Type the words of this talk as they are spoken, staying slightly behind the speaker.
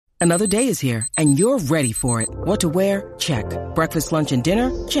Another day is here, and you're ready for it. What to wear? Check. Breakfast, lunch, and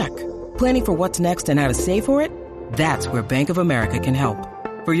dinner? Check. Planning for what's next and how to save for it? That's where Bank of America can help.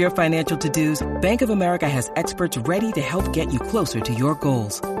 For your financial to-dos, Bank of America has experts ready to help get you closer to your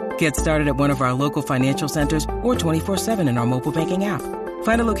goals. Get started at one of our local financial centers or 24/7 in our mobile banking app.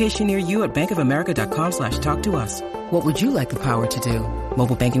 Find a location near you at bankofamerica.com/talktous. What would you like the power to do?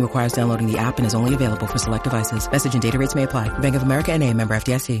 Mobile banking requires downloading the app and is only available for select devices. Message and data rates may apply. Bank of America N.A., member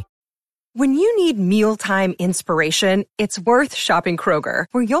FDIC. When you need mealtime inspiration, it's worth shopping Kroger,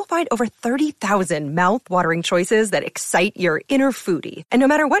 where you'll find over 30,000 mouth-watering choices that excite your inner foodie. And no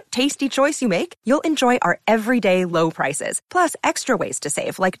matter what tasty choice you make, you'll enjoy our everyday low prices, plus extra ways to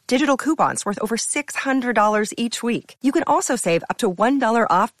save, like digital coupons worth over $600 each week. You can also save up to $1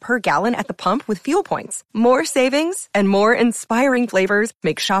 off per gallon at the pump with fuel points. More savings and more inspiring flavors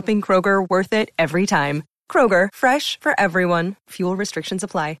make shopping Kroger worth it every time. Kroger, fresh for everyone. Fuel restrictions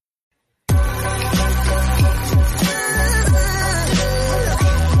apply.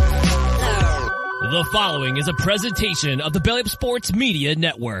 The following is a presentation of the Belly Up Sports Media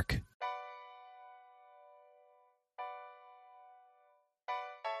Network.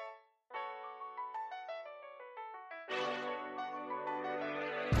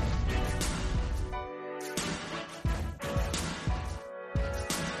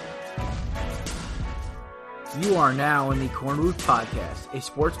 You are now in the Corner Booth Podcast, a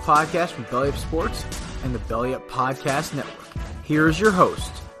sports podcast from Belly Up Sports and the Belly Up Podcast Network. Here is your host,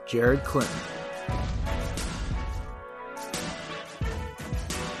 Jared Clinton.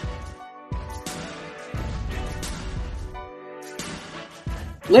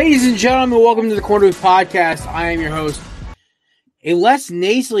 Ladies and gentlemen, welcome to the Corner Booth Podcast. I am your host, a less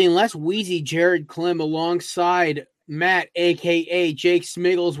nasally and less wheezy Jared Klim, alongside Matt, a.k.a. Jake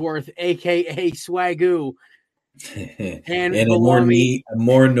Smigglesworth, a.k.a. Swagoo. and a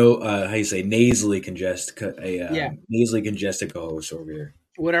nasally congested, nasally congested co-host over here.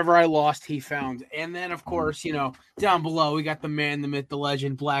 Whatever I lost, he found. And then, of course, down below, we got the man, the myth, the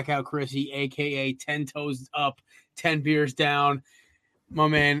legend, Blackout Chrissy, a.k.a. 10 toes up, 10 beers down. My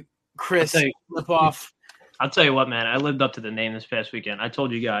man, Chris, flip off. I'll tell you what, man. I lived up to the name this past weekend. I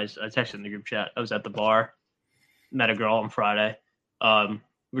told you guys, I texted in the group chat. I was at the bar, met a girl on Friday.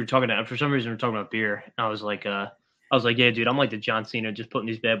 We were talking for some reason, we were talking about beer. And I was like, yeah, dude, I'm like the John Cena, just putting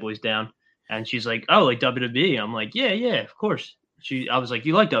these bad boys down. And she's like, oh, like WWE. I'm like, yeah, of course. I was like,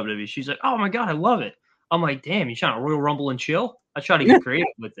 you like WWE? She's like, oh my God, I love it. I'm like, damn, you trying to Royal Rumble and chill? I try to get creative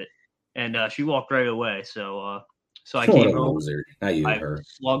with it. And she walked right away. So I came home. Loser. Not you, I her.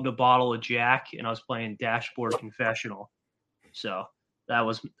 slugged a bottle of Jack, and I was playing Dashboard Confessional. So that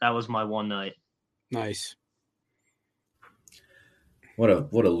was my one night. Nice. What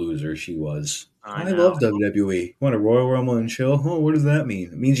a loser she was. I love WWE. Want a Royal Rumble and chill? Oh, what does that mean?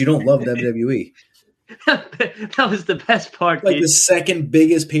 It means you don't love WWE. That was the best part. Like the second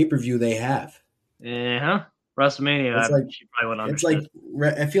biggest pay-per-view they have. Yeah, WrestleMania. She probably wouldn't understand.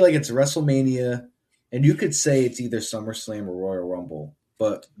 I feel like it's WrestleMania. And you could say it's either SummerSlam or Royal Rumble,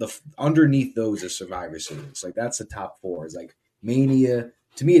 but underneath those is Survivor Series. Like that's the top four. It's like Mania.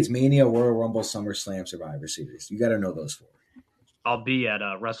 To me, it's Mania, Royal Rumble, SummerSlam, Survivor Series. You got to know those four. I'll be at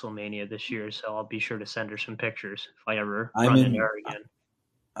WrestleMania this year, so I'll be sure to send her some pictures if I ever run into her again.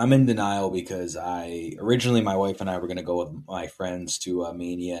 I'm in denial because originally my wife and I were going to go with my friends to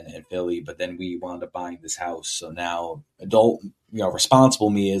Mania and Philly, but then we wound up buying this house. So now responsible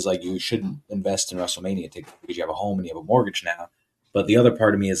me is like, you shouldn't invest in WrestleMania tickets because you have a home and you have a mortgage now. But the other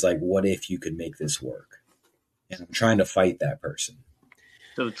part of me is like, what if you could make this work? And I'm trying to fight that person.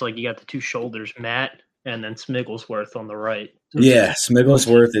 So it's like you got the two shoulders, Matt, and then Smigglesworth on the right. Yeah,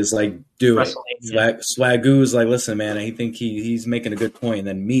 Smigglesworth is like, do it. Swagoo's like, listen, man, I think he's making a good point. And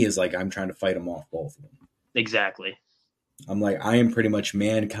then me is like, I'm trying to fight him off, both of them. Exactly. I'm like, I am pretty much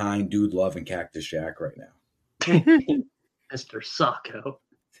Mankind, Dude Love, and Cactus Jack right now. Mr. Sacco.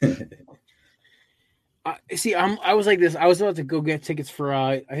 See, I was like this. I was about to go get tickets for,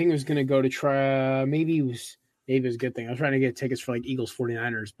 I think I was going to go to try, maybe it was a good thing. I was trying to get tickets for like Eagles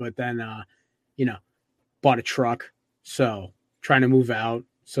 49ers, but then, bought a truck. So trying to move out.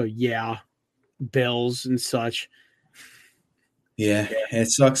 So yeah, bills and such. Yeah,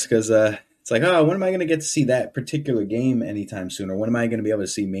 it sucks because it's like, oh, when am I going to get to see that particular game anytime soon? Or when am I going to be able to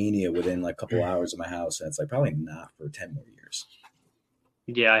see Mania within like a couple hours of my house? And it's like, probably not for 10 more years.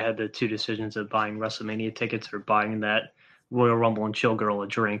 Yeah, I had the two decisions of buying WrestleMania tickets or buying that Royal Rumble and Chill Girl a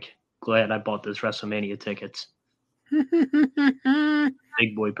drink. Glad I bought those WrestleMania tickets.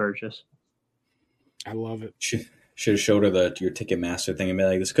 Big boy purchase. I love it. Should have showed her your Ticketmaster thing and be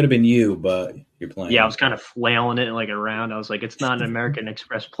like, "This could have been you, but you're playing." Yeah, I was kind of flailing it like around. I was like, it's not an American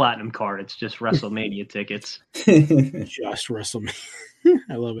Express Platinum card. It's just WrestleMania tickets. Just WrestleMania.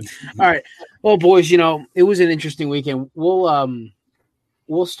 I love it. All right. Well, boys, it was an interesting weekend.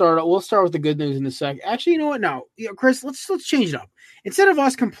 We'll start with the good news in a sec. Actually, you know what? No, Chris, let's change it up. Instead of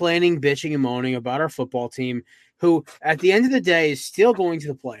us complaining, bitching, and moaning about our football team, who at the end of the day is still going to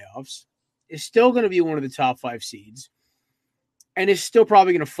the playoffs, is still going to be one of the top 5 seeds, and is still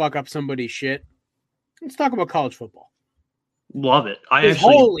probably going to fuck up somebody's shit. Let's talk about college football. Love it.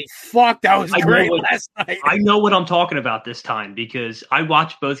 Holy fuck, that was great last night. I know what I'm talking about this time because I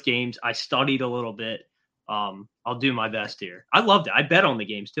watched both games. I studied a little bit. I'll do my best here. I loved it. I bet on the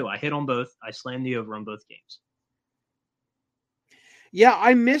games too. I hit on both. I slammed the over on both games. Yeah,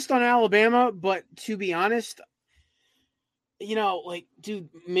 I missed on Alabama, but to be honest, dude,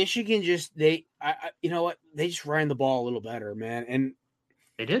 Michigan just you know what? They just ran the ball a little better, man. And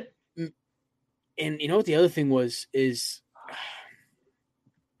they did. And you know what the other thing is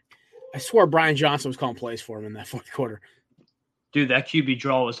I swear Brian Johnson was calling plays for him in that fourth quarter. Dude, that QB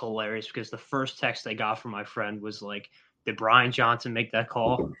draw was hilarious because the first text I got from my friend was like, did Brian Johnson make that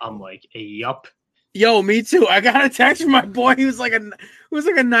call? I'm like, yup. Yo, me too. I got a text from my boy. He was like a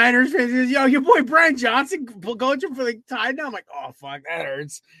Niners fan. He goes, yo, your boy Brian Johnson coaching for the Tide now. I'm like, oh fuck, that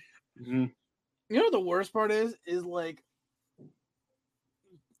hurts. Mm-hmm. You know what the worst part is like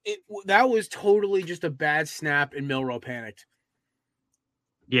that was totally just a bad snap and Milroe panicked.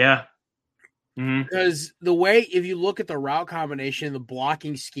 Yeah. Mm-hmm. Because the way, if you look at the route combination, the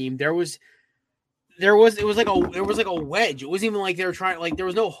blocking scheme, it was like a wedge. It wasn't even like they were trying, like there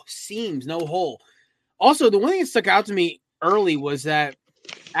was no seams, no hole. Also, the one thing that stuck out to me early was that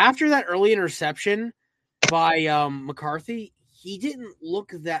after that early interception by McCarthy, he didn't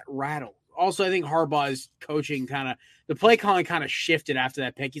look that rattled. Also, I think Harbaugh's coaching the play calling kind of shifted after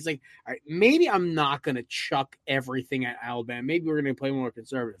that pick. He's like, all right, maybe I'm not going to chuck everything at Alabama. Maybe we're going to play more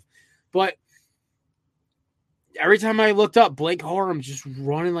conservative. But every time I looked up, Blake Corum just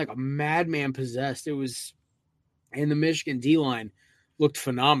running like a madman possessed. It was, and the Michigan D-line looked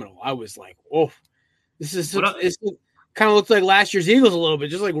phenomenal. I was like, oh, this kind of looks like last year's Eagles a little bit,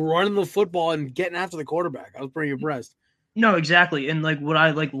 just like running the football and getting after the quarterback. I was pretty impressed. No, exactly. And like what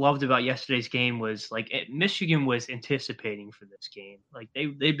I loved about yesterday's game was Michigan was anticipating for this game. Like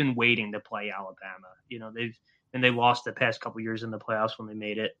they've been waiting to play Alabama. They lost the past couple years in the playoffs when they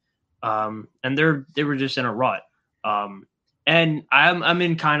made it. And they were just in a rut. And I'm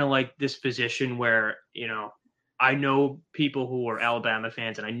in kind of like this position where, I know people who are Alabama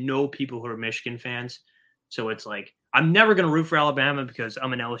fans and I know people who are Michigan fans. So it's like, I'm never going to root for Alabama because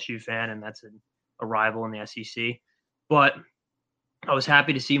I'm an LSU fan and that's a rival in the SEC. But I was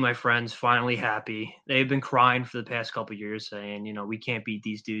happy to see my friends finally happy. They've been crying for the past couple of years saying, we can't beat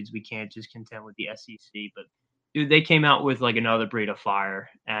these dudes. We can't just contend with the SEC. But dude, they came out with like another breed of fire,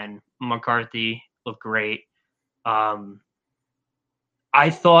 and McCarthy looked great. I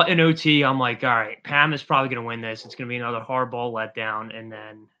thought in OT, I'm like, all right, Pam is probably going to win this. It's going to be another hardball letdown, and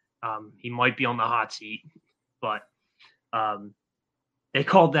then he might be on the hot seat. But they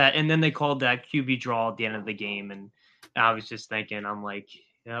called that, and then they called that QB draw at the end of the game, and I was just thinking, I'm like,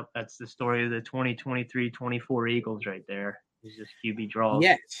 yep, that's the story of the 2023-24 Eagles right there. It's just QB draws.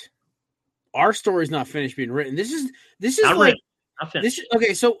 Yet, our story's not finished being written. This is not like written. This.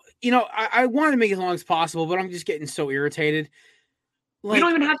 Okay, so I wanted to make it as long as possible, but I'm just getting so irritated. Like, we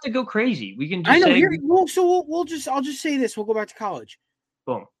don't even have to go crazy. We can just I'll just say this. We'll go back to college.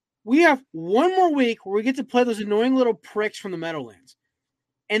 Boom. We have one more week where we get to play those annoying little pricks from the Meadowlands.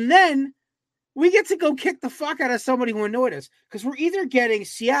 And then we get to go kick the fuck out of somebody who annoyed us. Because we're either getting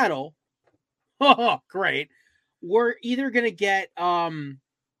Seattle. Oh, great. We're either going to get, I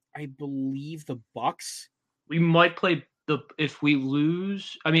believe, the Bucks. We might play if we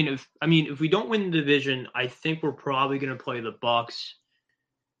lose. If we don't win the division, I think we're probably going to play the Bucks.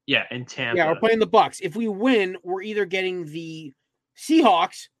 Yeah, in Tampa. Yeah, we're playing the Bucks. If we win, we're either getting the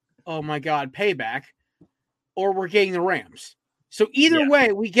Seahawks. Oh my God, payback, or we're getting the Rams. So either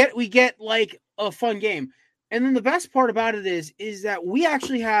way, we get like a fun game. And then the best part about it is that we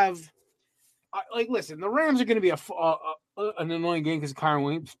actually have, listen, the Rams are going to be an annoying game because of Kyron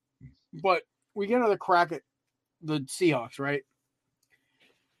Williams, but we get another crack at the Seahawks, right?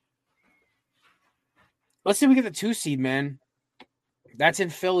 Let's say we get the 2 seed, man. That's in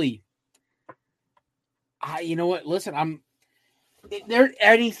Philly. You know what? Listen,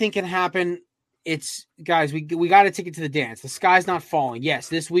 anything can happen. It's guys, we got a ticket to the dance. The sky's not falling. Yes,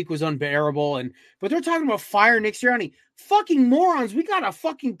 this week was unbearable, but they're talking about fire Nick Sirianni. Fucking morons! We got a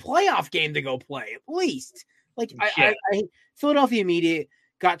fucking playoff game to go play at least. Like Yeah. Philadelphia media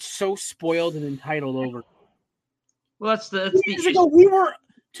got so spoiled and entitled over. Well, that's the 2 years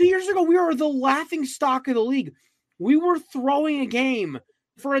ago we were the laughing stock of the league. We were throwing a game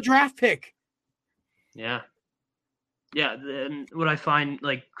for a draft pick. Yeah. Yeah, and what I find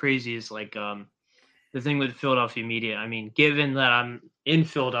like crazy is like the thing with Philadelphia media. I mean, given that I'm in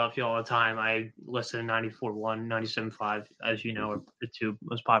Philadelphia all the time, I listen to 94.1, 97.5, as you know, are the two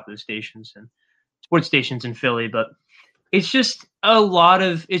most popular stations and sports stations in Philly. But it's just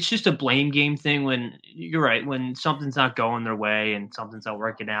it's just a blame game thing. When you're right, when something's not going their way and something's not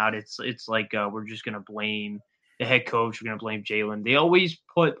working out, it's like we're just gonna blame the head coach. We're gonna blame Jalen. They always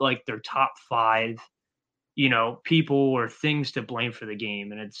put like their top five, people or things to blame for the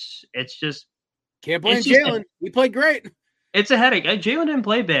game, and it's just Can't blame it's just Jalen. He played great. it's a headache. Jalen didn't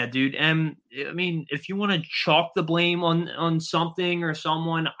play bad, dude. And I mean, if you want to chalk the blame on something or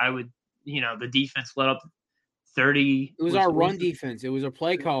someone, I would, the defense let up 30. It was our run defense. It was our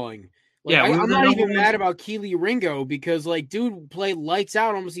play calling. Like, Yeah, I'm not even mad about Keely Ringo because, like, dude played lights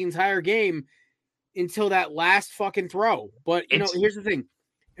out almost the entire game until that last fucking throw. But, here's the thing.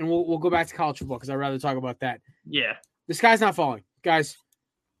 And we'll go back to college football because I'd rather talk about that. Yeah. The sky's not falling. Guys,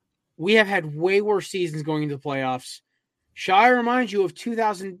 we have had way worse seasons going into the playoffs. Shall I remind you of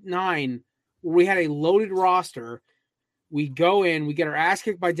 2009 where we had a loaded roster? We go in, we get our ass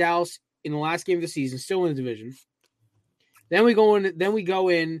kicked by Dallas in the last game of the season, still in the division. Then we go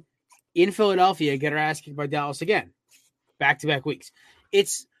in Philadelphia, get our ass kicked by Dallas again. Back-to-back weeks.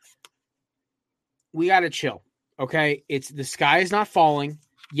 We got to chill, okay? The sky is not falling.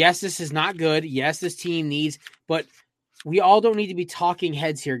 Yes, this is not good. Yes, this team needs, but we all don't need to be talking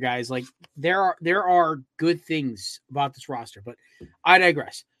heads here, guys. Like, there are good things about this roster, but I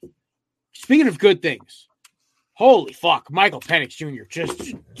digress. Speaking of good things, holy fuck, Michael Penix Jr.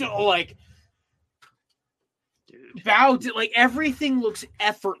 just like bowed. Like, everything looks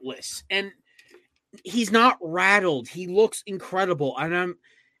effortless, and he's not rattled. He looks incredible, and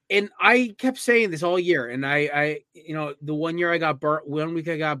I kept saying this all year. And I the 1 year I got burnt, 1 week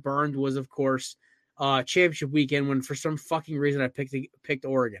I got burned was, of course, championship weekend when for some fucking reason I picked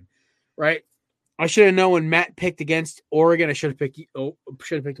Oregon, right? I should have known when Matt picked against Oregon. I should have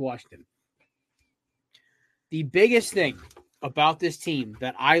picked Washington. The biggest thing about this team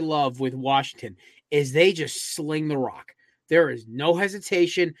that I love with Washington is they just sling the rock. There is no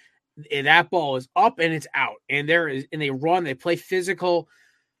hesitation. That ball is up and it's out, and they run. They play physical.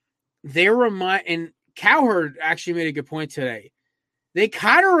 And Cowherd actually made a good point today. They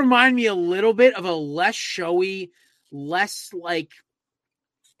kind of remind me a little bit of a less showy, less like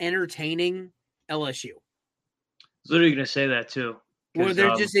entertaining LSU. I was literally going to say that too. Where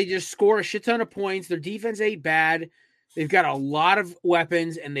they just score a shit ton of points. Their defense ain't bad. They've got a lot of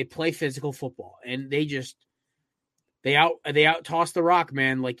weapons and they play physical football. And they out toss the rock,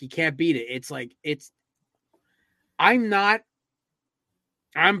 man. Like, you can't beat it.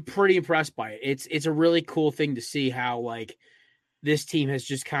 I'm pretty impressed by it. It's a really cool thing to see how, like, this team has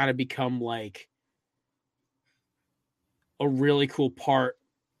just kind of become like a really cool part,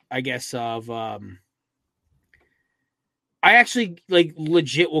 I guess, of I actually like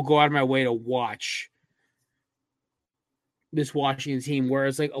legit will go out of my way to watch this Washington team,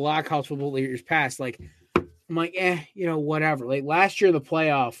 whereas like a lot of college football years past, like I'm like, whatever. Like last year in the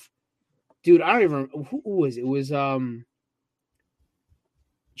playoff, dude, I don't even remember who was it. It was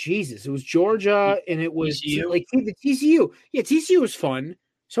Jesus, it was Georgia, and it was TCU. Like the TCU. Yeah, TCU was fun.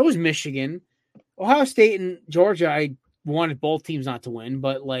 So was Michigan. Ohio State and Georgia, I wanted both teams not to win,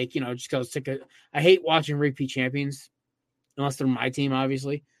 but like, just because I hate watching repeat champions, unless they're my team,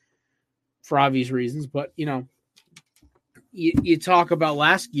 obviously, for obvious reasons. But, you talk about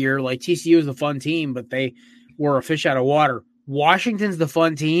last year, like TCU was a fun team, but they were a fish out of water. Washington's the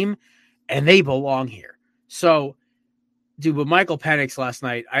fun team, and they belong here. So, dude, but Michael Penix last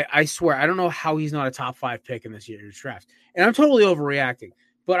night, I swear, I don't know how he's not a top 5 pick in this year's draft. And I'm totally overreacting.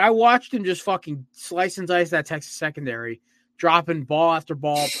 But I watched him just fucking slice and dice that Texas secondary, dropping ball after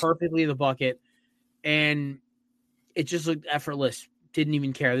ball perfectly in the bucket. And it just looked effortless. Didn't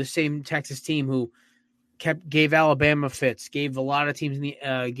even care. The same Texas team who gave Alabama fits, gave a lot of teams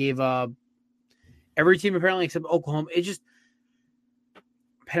gave every team apparently except Oklahoma.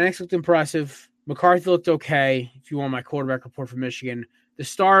 Penix looked impressive. McCarthy looked okay. If you want my quarterback report for Michigan, the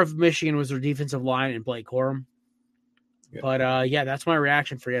star of Michigan was their defensive line and Blake Corum. Yeah. But that's my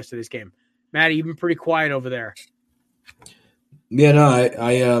reaction for yesterday's game. Matty, you've been pretty quiet over there. Yeah,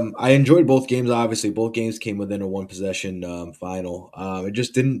 no, I enjoyed both games. Obviously, both games came within a one possession final. It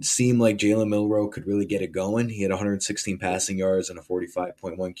just didn't seem like Jalen Milroe could really get it going. He had 116 passing yards and a 45.1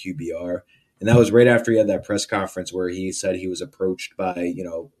 QBR. And that was right after he had that press conference where he said he was approached by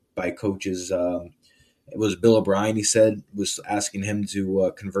coaches. It was Bill O'Brien, he said, was asking him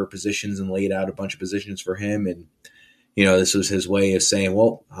to convert positions and laid out a bunch of positions for him. And, this was his way of saying,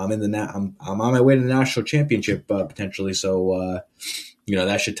 well, I'm on my way to the national championship potentially. So,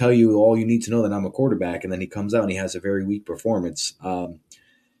 that should tell you all you need to know that I'm a quarterback. And then he comes out and he has a very weak performance.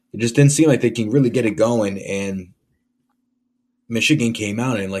 It just didn't seem like they can really get it going. And Michigan came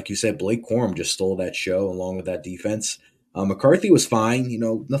out and, like you said, Blake Corum just stole that show along with that defense. McCarthy was fine,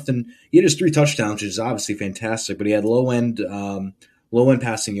 nothing. He had his 3 touchdowns, which is obviously fantastic, but he had low end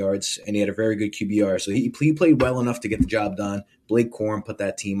passing yards, and he had a very good QBR. So he played well enough to get the job done. Blake Corum put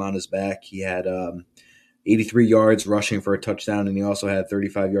that team on his back. He had 83 yards rushing for a touchdown, and he also had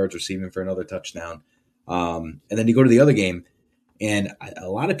 35 yards receiving for another touchdown. And then you go to the other game, and a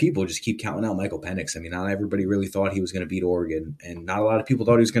lot of people just keep counting out Michael Penix. I mean, not everybody really thought he was going to beat Oregon, and not a lot of people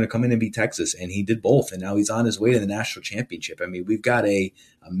thought he was going to come in and beat Texas, and he did both, and now he's on his way to the national championship. I mean, we've got a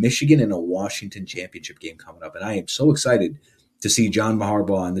Michigan and a Washington championship game coming up, and I am so excited to see John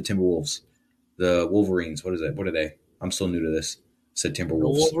Harbaugh and the Timberwolves, the Wolverines. What is it? What are they? I'm still new to this. I said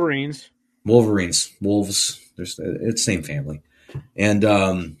Timberwolves. The Wolverines. Wolves. It's the same family. And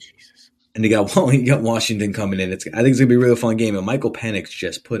you got Washington coming in. I think it's going to be a real fun game. And Michael Penix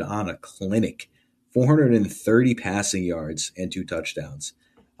just put on a clinic, 430 passing yards and 2 touchdowns.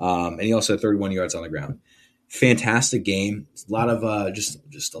 And he also had 31 yards on the ground. Fantastic game. A lot of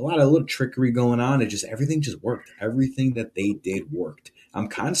just a lot of little trickery going on. Everything just worked. Everything that they did worked. I'm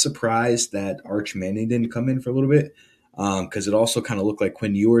kind of surprised that Arch Manning didn't come in for a little bit because it also kind of looked like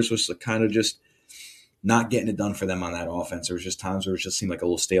Quinn Ewers was kind of just not getting it done for them on that offense. There was just times where it just seemed like a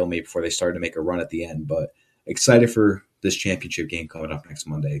little stalemate before they started to make a run at the end. But excited for this championship game coming up next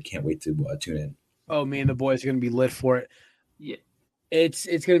Monday. Can't wait to tune in. Oh, man, the boys are going to be lit for it. Yeah, it's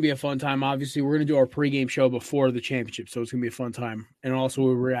going to be a fun time. Obviously, we're going to do our pregame show before the championship, so it's going to be a fun time. And also,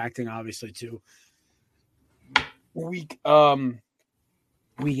 we're reacting, obviously, to week 18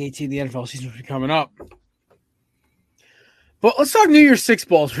 of the NFL season will be coming up. But let's talk New Year's Six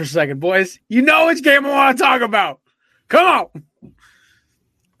Balls for a second, boys. You know which game I want to talk about. Come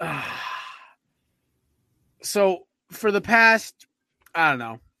on. So, for the past,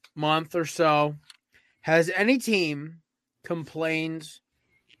 month or so, has any team complained,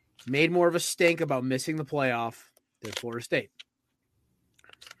 made more of a stink about missing the playoff than Florida State?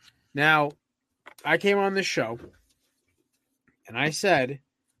 Now, I came on this show, and I said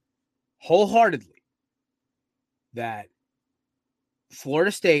wholeheartedly that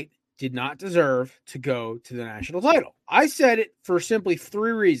Florida State did not deserve to go to the national title. I said it for simply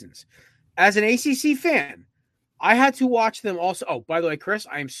 3 reasons. As an ACC fan, I had to watch them also. Oh, by the way, Chris,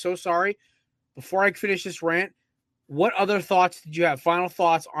 I am so sorry. Before I finish this rant, what other thoughts did you have? Final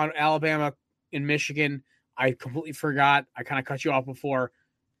thoughts on Alabama and Michigan? I completely forgot. I kind of cut you off before.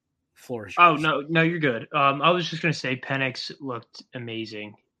 Flourish. Oh, no, you're good. I was just going to say Penix looked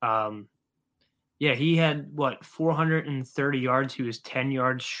amazing. Yeah, he had, 430 yards. He was 10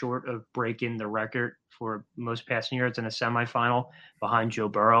 yards short of breaking the record for most passing yards in a semifinal behind Joe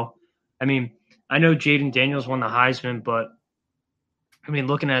Burrow. I mean, I know Jaden Daniels won the Heisman, but, I mean,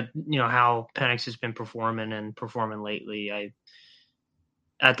 looking at, how Penix has been performing lately,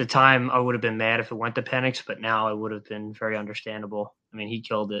 at the time, I would have been mad if it went to Penix, but now it would have been very understandable. I mean, he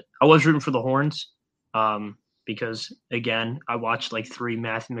killed it. I was rooting for the Horns. Because, again, I watched 3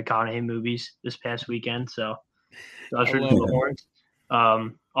 Matthew McConaughey movies this past weekend, so I was rooting for the Horns.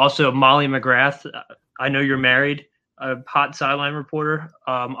 Also, Molly McGrath, I know you're married, a hot sideline reporter.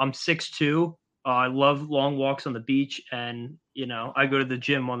 I'm 6'2". I love long walks on the beach, and, I go to the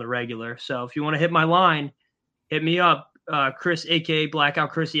gym on the regular. So if you want to hit my line, hit me up, Chris, a.k.a.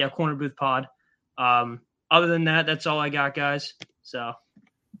 Blackout Chrissy at Corner Booth Pod. Other than that, that's all I got, guys. So –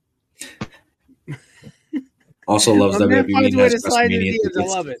 also loves WWE. I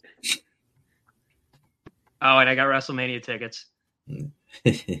love it. Oh, and I got WrestleMania tickets. There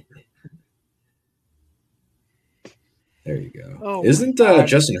you go. Oh, isn't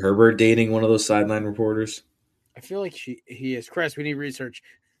Justin Herbert dating one of those sideline reporters? I feel like he is. Chris, we need research.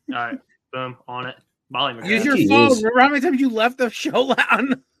 All right, boom, on it. Molly McGrath. Use your phone. Remember how many times you left the show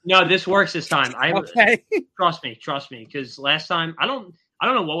on? No, this works this time. Okay. Trust me, because last time I don't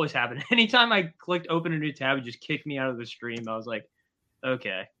know what was happening. Anytime I clicked open a new tab, it just kicked me out of the stream. I was like,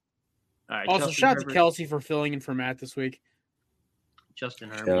 okay. All right. Also, shout out to Kelsey for filling in for Matt this week. Justin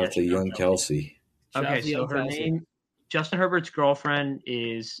Herbert. Shout out to young Kelsey. Okay, so her name, Justin Herbert's girlfriend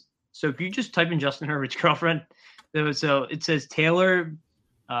is. So if you just type in Justin Herbert's girlfriend, so it says Taylor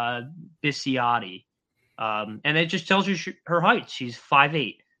Bisciotti, and it just tells you her height. She's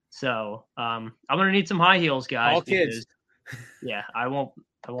 5'8". So I'm gonna need some high heels, guys. All kids. Yeah, I won't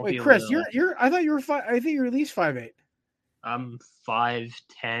Wait, be able Chris, to. you're. I thought you were 5. I think you're at least 5'8". I'm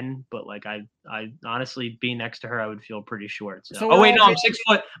 5'10", but like I honestly being next to her, I would feel pretty short. So, So oh wait, no, I'm maybe- 6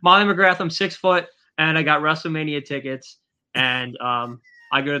 foot. Molly McGrath, I'm 6 foot, and I got WrestleMania tickets, and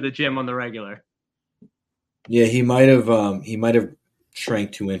I go to the gym on the regular. Yeah, he might have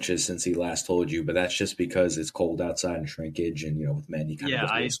shrank 2 inches since he last told you, but that's just because it's cold outside and shrinkage, and with men he kind of goes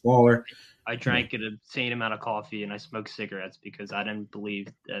a little smaller. I drank an insane amount of coffee and I smoked cigarettes because I didn't believe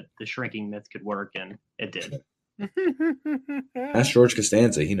that the shrinking myth could work, and it did. That's George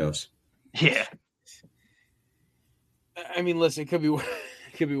Costanza. He knows. Yeah. I mean, listen, it could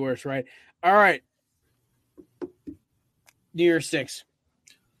be worse, right? All right. New Year's 6.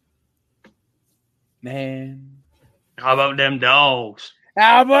 Man. How about them dogs?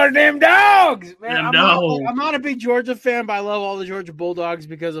 How about them dogs? Man, Them I'm dogs. not a big Georgia fan, but I love all the Georgia Bulldogs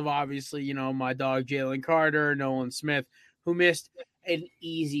because of obviously, my dog Jalen Carter, Nolan Smith, who missed an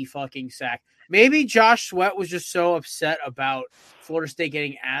easy fucking sack. Maybe Josh Sweat was just so upset about Florida State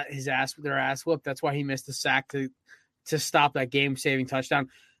getting their ass whooped. That's why he missed the sack to stop that game-saving touchdown.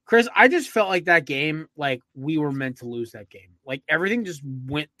 Chris, I just felt like that game, like we were meant to lose that game. Like everything just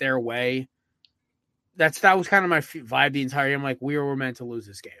went their way. That was kind of my vibe the entire game. Like we were meant to lose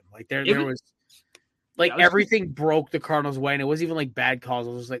this game. Like there was everything broke the Cardinals' way, and it wasn't even like bad calls.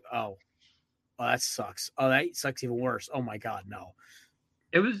 I was just like, oh, that sucks. Oh, that sucks even worse. Oh my God, no.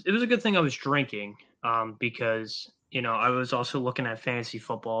 It was a good thing I was drinking, because I was also looking at fantasy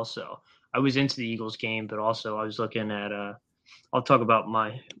football, so I was into the Eagles game, but also I was looking at I'll talk about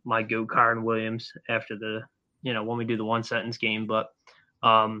my goat Kyron Williams after the when we do the one sentence game, but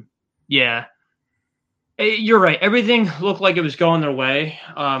yeah, you're right. Everything looked like it was going their way.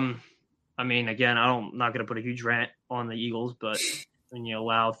 I mean, again, I'm not going to put a huge rant on the Eagles, but when you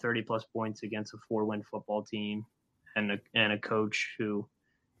allow 30 plus points against a 4-win football team and a coach who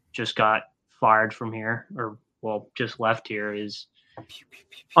just got fired from here, or just left here, is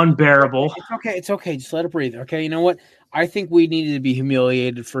unbearable. It's okay. Just let it breathe. Okay. You know what? I think we needed to be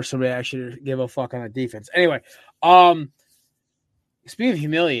humiliated for somebody actually to give a fuck on the defense. Anyway, speaking of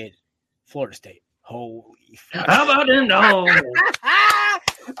humiliated, Florida State. Holy fuck. How about them? No.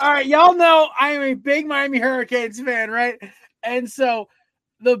 All right. Y'all know I am a big Miami Hurricanes fan, right? And so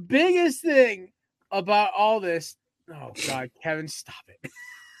the biggest thing about all this, oh God, Kevin, stop it.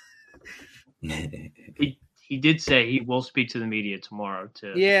 He did say he will speak to the media tomorrow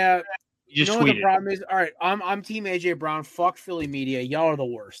too. Yeah. He just you know what tweeted. The problem is? All right, I'm Team AJ Brown. Fuck Philly media. Y'all are the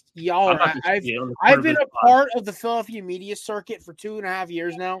worst. Y'all are. I've been a part of the Philadelphia media circuit for 2.5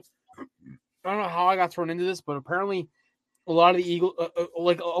 years now. I don't know how I got thrown into this, but apparently a lot of the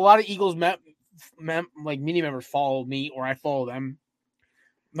Eagles media members follow me, or I follow them.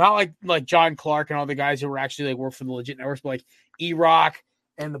 Not like John Clark and all the guys who were actually work for the legit networks, but like E-Rock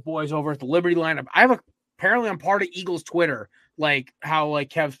and the boys over at the Liberty lineup. Apparently I'm part of Eagles Twitter, like how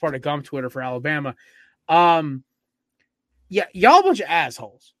Kev's part of Gum Twitter for Alabama. Yeah, y'all a bunch of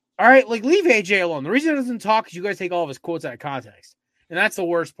assholes. All right, leave AJ alone. The reason he doesn't talk is you guys take all of his quotes out of context, and that's the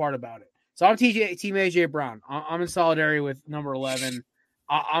worst part about it. So I'm Team AJ Brown. I'm in solidarity with number 11.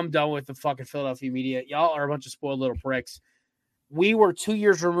 I'm done with the fucking Philadelphia media. Y'all are a bunch of spoiled little pricks. We were 2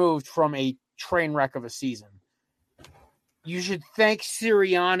 years removed from a train wreck of a season. You should thank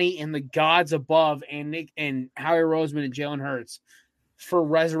Sirianni and the gods above and Howie Roseman and Jalen Hurts for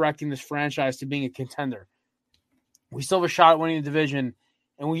resurrecting this franchise to being a contender. We still have a shot at winning the division,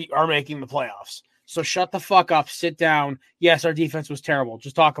 and we are making the playoffs. So shut the fuck up, sit down. Yes, our defense was terrible.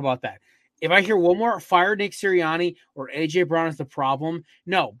 Just talk about that. If I hear one more, fire Nick Sirianni or AJ Brown is the problem.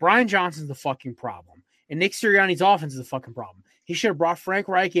 No, Brian Johnson's the fucking problem. And Nick Sirianni's offense is the fucking problem. He should have brought Frank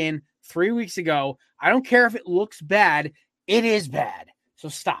Reich in 3 weeks ago. I don't care if it looks bad. It is bad. So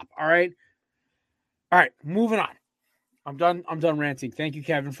stop. All right. All right. Moving on. I'm done ranting. Thank you,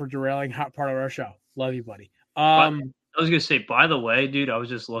 Kevin, for derailing hot part of our show. Love you, buddy. I was gonna say, by the way, dude, I was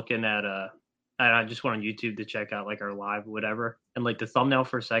just looking at I just went on YouTube to check out our live whatever, and the thumbnail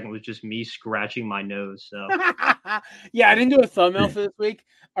for a second was just me scratching my nose. So yeah, I didn't do a thumbnail for this week.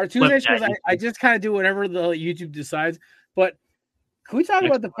 Our Tuesday shows, I just kind of do whatever the YouTube decides. But can we talk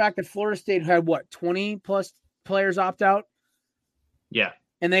about the fact that Florida State had 20 plus players opt out? Yeah.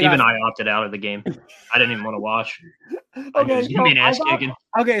 And I opted out of the game. I didn't even want to watch.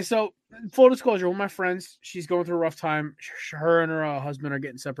 Okay, so full disclosure, one of my friends, she's going through a rough time. Her and her husband are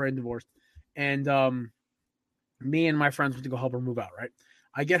getting separated and divorced. And me and my friends went to go help her move out, right?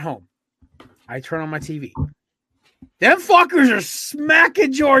 I get home. I turn on my TV. Them fuckers are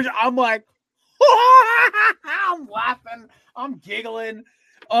smacking Georgia. I'm like, I'm laughing. I'm giggling.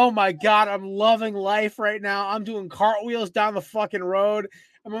 Oh my God, I'm loving life right now. I'm doing cartwheels down the fucking road.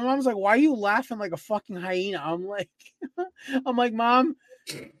 And my mom's like, why are you laughing like a fucking hyena? I'm like, Mom,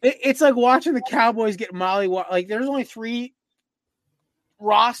 it's like watching the Cowboys get mollywop. Like, there's only 3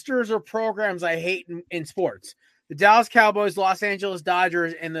 rosters or programs I hate in sports: the Dallas Cowboys, Los Angeles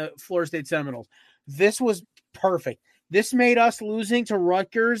Dodgers, and the Florida State Seminoles. This was perfect. This made us losing to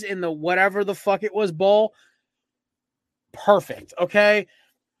Rutgers in the whatever the fuck it was bowl perfect. Okay.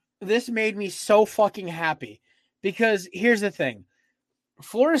 This made me so fucking happy because here's the thing.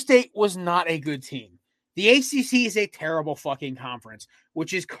 Florida State was not a good team. The ACC is a terrible fucking conference,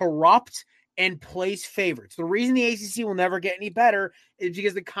 which is corrupt and plays favorites. The reason the ACC will never get any better is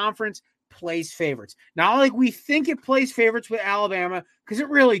because the conference plays favorites. Not like we think it plays favorites with Alabama, because it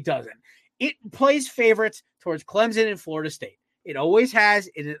really doesn't. It plays favorites towards Clemson and Florida State. It always has,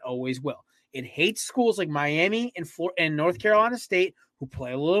 and it always will. It hates schools like Miami and North Carolina State, who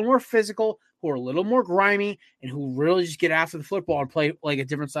play a little more physical, who are a little more grimy, and who really just get after the football and play like a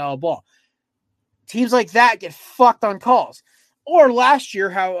different style of ball. Teams like that get fucked on calls. Or last year,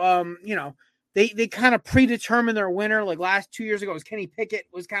 how they kind of predetermined their winner. Like last 2 years ago, it was Kenny Pickett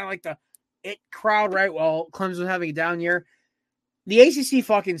was kind of like the it crowd, right? While Clemson was having a down year. The ACC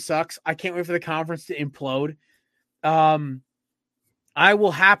fucking sucks. I can't wait for the conference to implode. I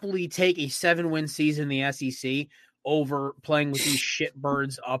will happily take a 7-win season in the SEC over playing with these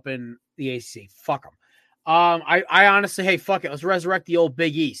shitbirds up in the ACC. Fuck them. I honestly, hey, fuck it. Let's resurrect the old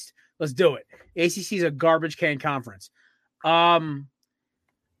Big East. Let's do it. The ACC is a garbage can conference. But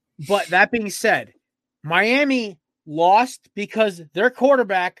that being said, Miami lost because their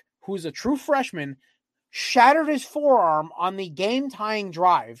quarterback, who's a true freshman, shattered his forearm on the game-tying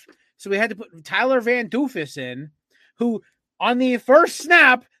drive. So we had to put Tyler Van Doofus in, who on the first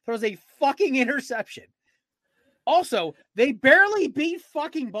snap throws a fucking interception. Also, they barely beat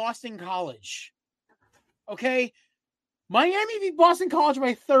fucking Boston College. Okay? Miami beat Boston College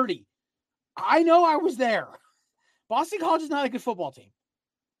by 30. I know I was there. Boston College is not a good football team.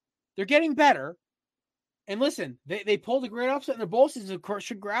 They're getting better. And listen, they pulled a great upset in the bowl season. Of course,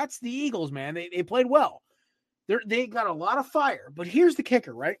 congrats to the Eagles, man. They played well. They got a lot of fire. But here's the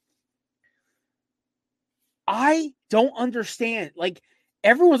kicker, right? I don't understand. Like,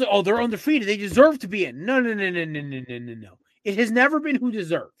 everyone's like, oh, they're undefeated. They deserve to be in. No. It has never been who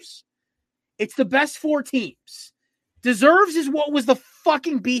deserves. It's the best 4 teams. Deserves is what was the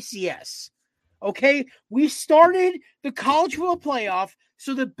fucking BCS. Okay? We started the college football playoff,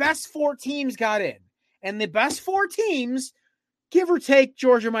 so the best 4 teams got in. And the best 4 teams, give or take,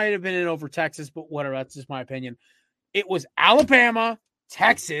 Georgia might have been in over Texas, but whatever, that's just my opinion. It was Alabama,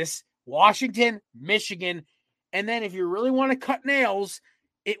 Texas, Washington, Michigan, and then if you really want to cut nails,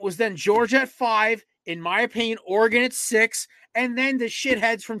 it was then Georgia at 5, in my opinion, Oregon at 6, and then the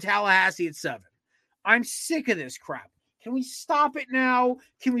shitheads from Tallahassee at 7. I'm sick of this crap. Can we stop it now?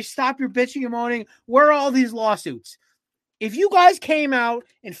 Can we stop your bitching and moaning? Where are all these lawsuits? If you guys came out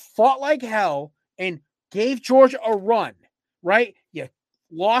and fought like hell and gave Georgia a run, right? You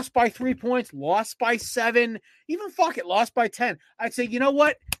lost by 3 points, lost by 7, even fuck it, lost by 10. I'd say, you know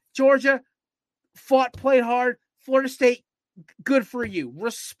what? Georgia fought, played hard. Florida State, good for you.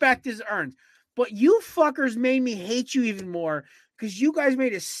 Respect is earned. But you fuckers made me hate you even more because you guys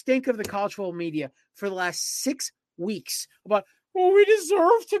made a stink of the college football media for the last 6 weeks about, well, we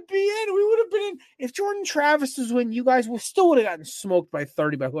deserve to be in. We would have been in. If Jordan Travis was when you guys still would have gotten smoked by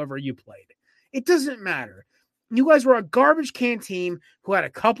 30 by whoever you played. It doesn't matter. You guys were a garbage can team who had a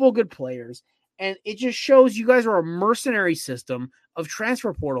couple of good players, and it just shows you guys are a mercenary system of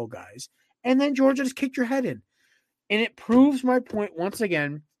transfer portal guys. And then Georgia just kicked your head in. And it proves my point once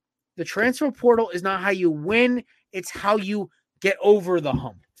again. The transfer portal is not how you win. It's how you get over the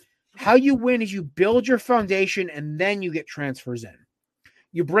hump. How you win is you build your foundation and then you get transfers in.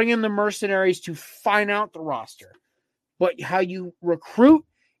 You bring in the mercenaries to find out the roster. But how you recruit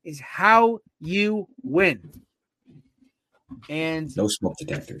is how you win. And no smoke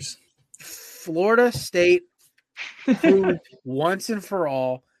detectors. Florida State proved once and for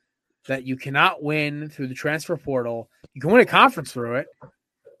all that you cannot win through the transfer portal. You can win a conference through it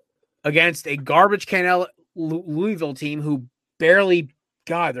against a garbage can Louisville team who barely,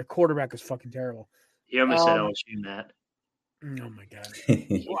 God, their quarterback was fucking terrible. You almost said LSU, Matt. Oh my God.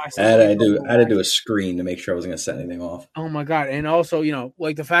 I had to do a screen to make sure I wasn't going to set anything off. Oh my God. And also,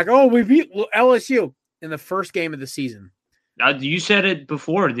 like the fact, we beat LSU in the first game of the season. You said it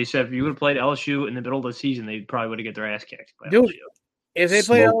before. They said if you would have played LSU in the middle of the season, they probably would have get their ass kicked by Dude, LSU. If they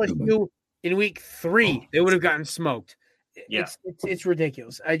played LSU in week 3, they would have gotten smoked. Yeah. It's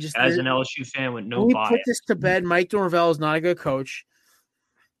ridiculous. As an LSU fan with no we bias. put this to bed. Mike Norvell is not a good coach.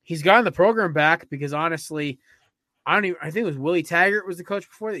 he's gotten the program back because honestly, I think it was Willie Taggart was the coach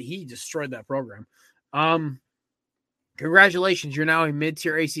before that. He destroyed that program. Congratulations, you're now a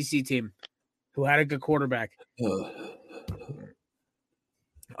mid-tier ACC team who had a good quarterback.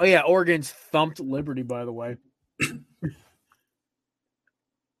 Oh yeah, Oregon's thumped Liberty, by the way.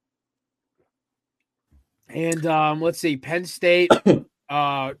 And let's see, Penn State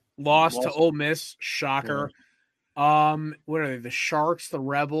lost to Ole Miss. Shocker. Yeah. What are they? The Sharks, the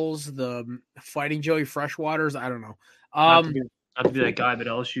Rebels, the Fighting Joey Freshwaters? I don't know. Not to be that guy, but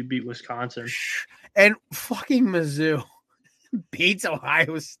LSU beat Wisconsin. And fucking Mizzou beats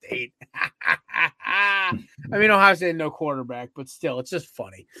Ohio State. I mean, Ohio State had no quarterback, but still, it's just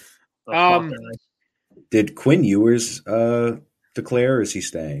funny. Did Quinn Ewers declare, or is he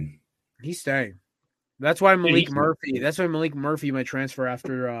staying? He's staying. That's why Malik Murphy. That's why Malik Murphy might transfer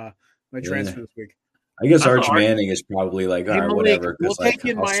after my transfer this week. I guess Arch Manning is probably like, all right, Malik, whatever. We'll take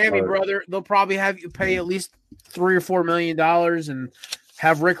you in Miami, brother. They'll probably have you pay at least $3 or $4 million and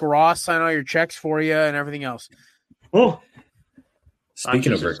have Rick Ross sign all your checks for you and everything else. Oh,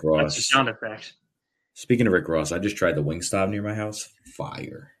 speaking of Rick Ross, sound effects. Speaking of Rick Ross, I just tried the Wingstop near my house.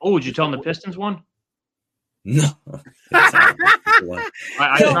 Fire. Oh, would you tell him the Pistons one? No. I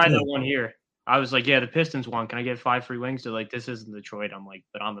tried that one here. I was like, yeah, the Pistons one. Can I get 5 free wings? They're like, this isn't Detroit. I'm like,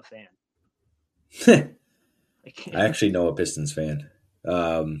 but I'm a fan. I actually know a Pistons fan.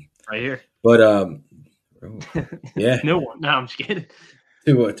 Right here. But yeah. No one. No, I'm just kidding.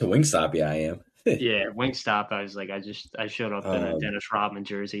 To Wingstop, yeah, I am. Yeah, Wingstop. I was like, I showed up in a Dennis Rodman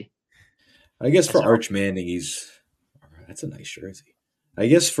jersey. I guess for Arch Manning, that's a nice jersey. I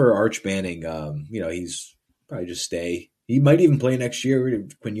guess for Arch Manning, he's probably just stay. He might even play next year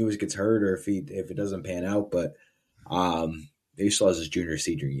when Ewers gets hurt, or if it doesn't pan out. But he still has his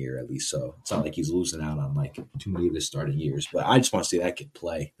senior year at least, so it's not like he's losing out on like too many of his starting years. But I just want to see that kid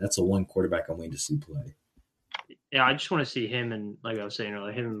play. That's the one quarterback I'm waiting to see play. Yeah, I just want to see him and, like I was saying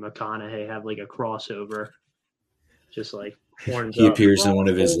earlier, him and McConaughey have like a crossover, just like horns he up. appears in one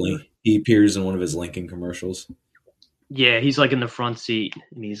of his Lincoln commercials. Yeah, he's like in the front seat,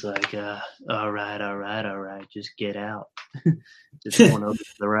 and he's like, all right, just get out. Just going over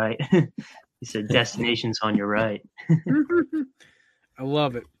to the right. He said, destination's on your right. I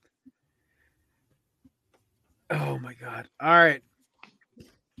love it. Oh, my God. All right.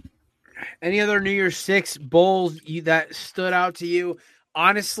 Any other New Year's Six bowls that stood out to you?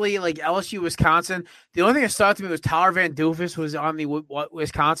 Honestly, like LSU, Wisconsin, the only thing that stood out to me was Tyler Van Doofus was on the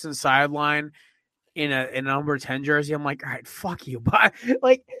Wisconsin sideline in a number 10 jersey. I'm like, all right, fuck you. But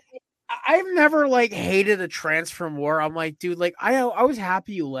like, I've never like hated a transfer more. I'm like, dude, like I was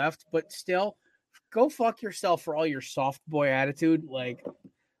happy you left, but still, go fuck yourself for all your soft boy attitude. Like,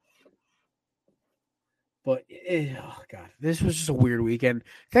 but oh god, this was just a weird weekend.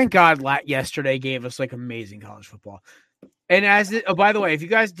 Thank God, yesterday gave us like amazing college football. And by the way, if you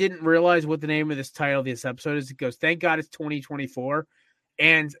guys didn't realize what the name of this title of this episode is, it goes, "Thank God it's 2024."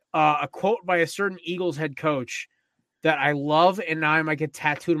 And a quote by a certain Eagles head coach that I love, and now I might get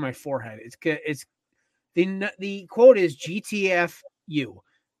tattooed on my forehead. It's the quote is GTFU.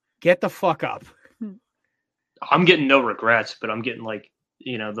 Get the fuck up. I'm getting no regrets, but I'm getting like,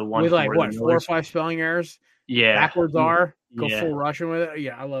 the one with like what 4 or 5 spelling errors. Yeah, backwards R. Go full Russian with it.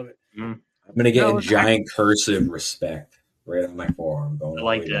 Yeah, I love it. I'm gonna get in giant cursive respect right on my forearm. I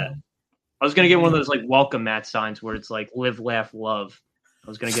like that. Down. I was gonna get one of those like welcome mat signs where it's like live, laugh, love. I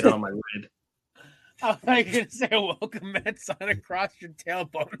was gonna get it on my rib. I thought you were gonna say a welcome mat sign across your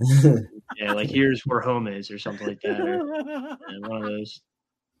tailbone. Yeah, like here's where home is or something like that, or one of those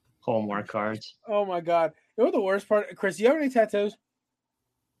Hallmark cards. Oh my God! You know what the worst part, Chris? Do you have any tattoos?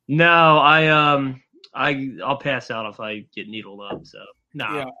 No, I'll pass out if I get needled up. So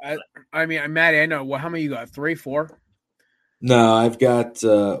no. Yeah, I mean, Maddie, I know. Well, how many you got? 3, 4? No, I've got.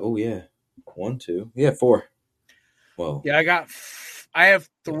 1, 2, 4. Whoa. Yeah, I have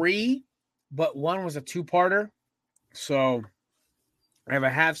 3, but one was a 2-parter. So I have a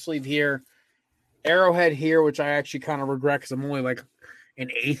half sleeve here, arrowhead here, which I actually kind of regret because I'm only like an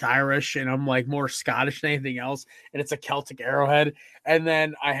 1/8 Irish and I'm like more Scottish than anything else. And it's a Celtic arrowhead. And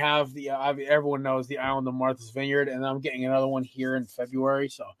then I have everyone knows the Island of Martha's Vineyard, and I'm getting another one here in February.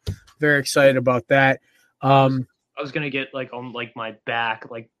 So very excited about that. I was gonna get like on like my back,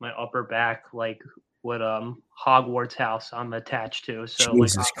 like my upper back, like what Hogwarts house I'm attached to. So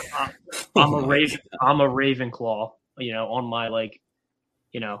Jesus like I'm a Ravenclaw, on my like,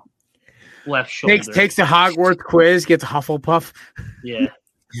 left shoulder. Takes the Hogwarts quiz, gets Hufflepuff. Yeah.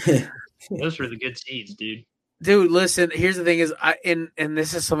 Those were the good seeds, dude. Dude, listen. Here's the thing: is and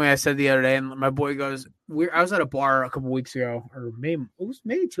this is something I said the other day, and my boy goes, I was at a bar a couple weeks ago, or maybe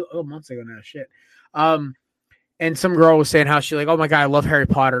 2 months ago now. Shit. And some girl was saying how she like, oh my god, I love Harry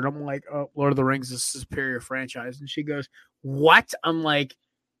Potter, and I'm like, oh, Lord of the Rings is a superior franchise, and she goes, what? I'm like,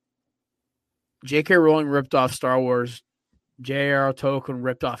 J.K. Rowling ripped off Star Wars, J.R.R. Tolkien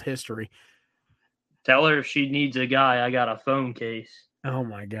ripped off history. Tell her if she needs a guy, I got a phone case. Oh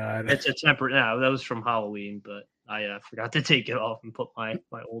my god, it's a temper. No, that was from Halloween, but I forgot to take it off and put my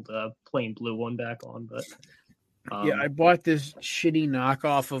old plain blue one back on. But yeah, I bought this shitty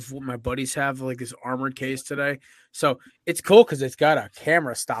knockoff of what my buddies have, like this armored case today. So it's cool because it's got a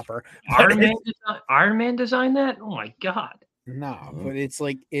camera stopper. Iron Man designed that? Oh my god! No, but it's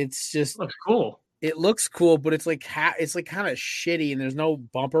like it's just looks cool. It looks cool, but it's like kind of shitty, and there's no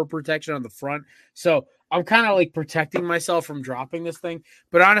bumper protection on the front. So I'm kind of like protecting myself from dropping this thing.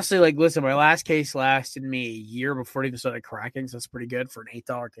 But honestly, like, listen, my last case lasted me a year before it even started cracking, so that's pretty good for an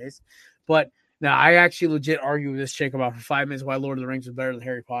 $8 case. But now I actually legit argued with this chick about for 5 minutes why Lord of the Rings was better than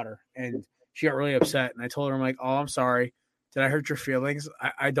Harry Potter, and she got really upset. And I told her, I'm like, oh, I'm sorry. Did I hurt your feelings?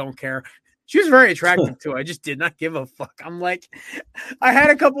 I don't care. She was very attractive too. I just did not give a fuck. I'm like, I had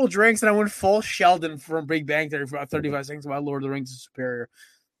a couple of drinks and I went full Sheldon from Big Bang Theory for about 35 seconds while Lord of the Rings is superior.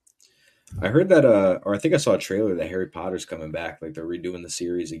 I heard that, or I think I saw a trailer that Harry Potter's coming back. Like they're redoing the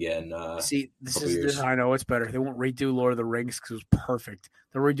series again. See, this is how I know it's better. They won't redo Lord of the Rings because it was perfect.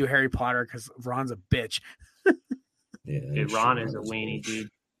 They'll redo Harry Potter because Ron's a bitch. Dude, Ron is a weenie, dude.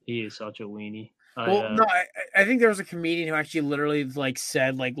 He is such a weenie. Well, no, I think there was a comedian who actually literally like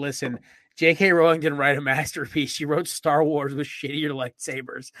said, like, listen, J.K. Rowling didn't write a masterpiece. She wrote Star Wars with shittier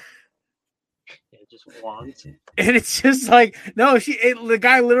lightsabers. Yeah, just wands. And it's just like, no, the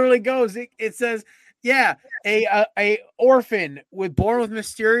guy literally goes, it says, yeah, a orphan born with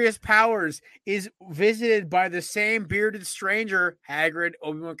mysterious powers is visited by the same bearded stranger, Hagrid,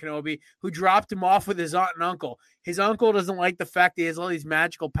 Obi-Wan Kenobi, who dropped him off with his aunt and uncle. His uncle doesn't like the fact that he has all these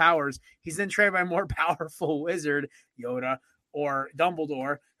magical powers. He's then trained by a more powerful wizard, Yoda or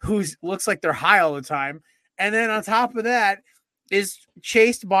Dumbledore, who looks like they're high all the time. And then on top of that, is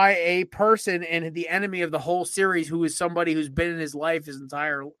chased by a person and the enemy of the whole series, who is somebody who's been in his life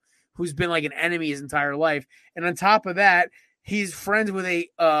who's been like an enemy his entire life. And on top of that, he's friends with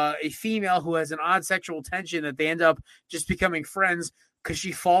a female who has an odd sexual tension that they end up just becoming friends because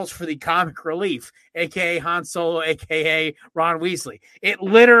she falls for the comic relief, aka Han Solo, aka Ron Weasley. It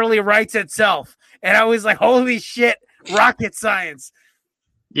literally writes itself. And I was like, holy shit, rocket science.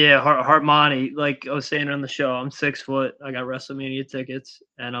 Yeah, Hartmani, like I was saying on the show, I'm 6 foot. I got WrestleMania tickets,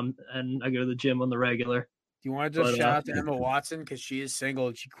 and I go to the gym on the regular. Do you want to just shout out to Emma Watson because she is single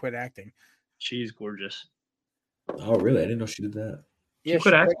and she quit acting? She's gorgeous. Oh, really? I didn't know she did that. Yeah, she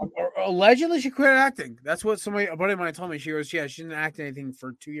quit acting. Allegedly, she quit acting. That's what a buddy of mine told me. She goes, yeah, she didn't act anything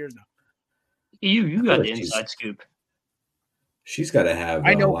for 2 years now. You got the inside scoop. She's got to have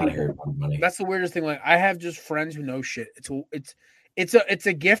a lot of Harry Potter money. That's the weirdest thing. Like, I have just friends who know shit. It's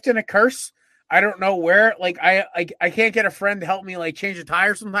a gift and a curse. I don't know where. Like, I can't get a friend to help me like change a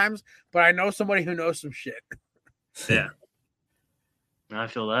tire sometimes, but I know somebody who knows some shit. Yeah, I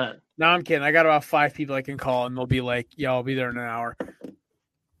feel that. No, I'm kidding. I got about 5 people I can call, and they'll be like, "Yeah, I'll be there in an hour."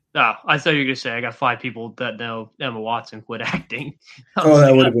 Oh, I thought you were gonna say I got 5 people that know Emma Watson quit acting. Oh,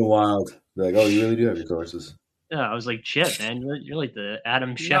 that would have been wild. Like, oh, you really do have your sources. Yeah, I was like, shit, man, you're like the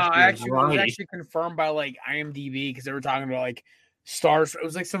Adam Schefter. No, it was actually confirmed by like IMDb because they were talking about like stars. It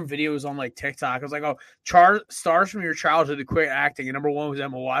was like some videos on like TikTok. I was like, oh, stars from your childhood to quit acting, and number 1 was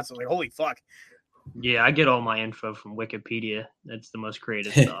Emma Watson. I was like, holy fuck. Yeah, I get all my info from Wikipedia. That's the most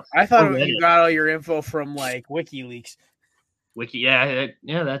creative stuff. I thought you got all your info from like WikiLeaks. Yeah,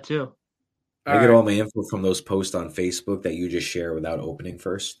 that too. I get all my info from those posts on Facebook that you just share without opening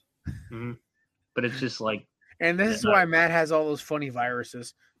first. Mm-hmm. But it's just like, and this is why Matt has all those funny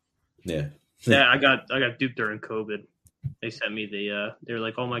viruses. Yeah. Yeah, I got duped during COVID. They sent me they were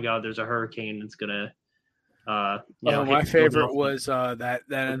like, oh my god, there's a hurricane that's gonna. My favorite was that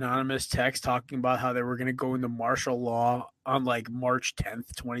anonymous text talking about how they were gonna go into martial law on like March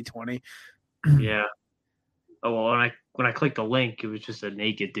 10th, 2020. Yeah. Oh well, when I clicked the link, it was just a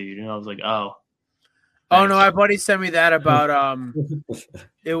naked dude, and I was like, oh. Oh no, my buddy sent me that about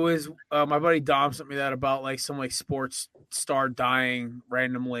it was my buddy Dom sent me that about like some like sports star dying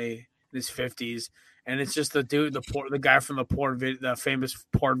randomly in his 50s, and it's just the dude, the guy from the famous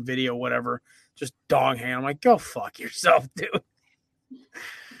porn video, whatever, just dong hand. I'm like, go fuck yourself, dude.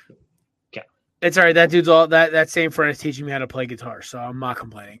 Okay. It's all right. That dude's all that same friend is teaching me how to play guitar, so I'm not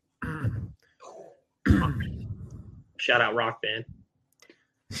complaining. Shout out Rock Band.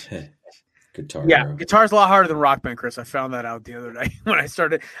 Guitar Yeah, Hero. guitar's a lot harder than Rock Band, Chris. I found that out the other day when I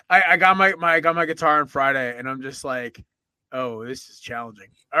started. I got my guitar on Friday, and I'm just like, oh, this is challenging.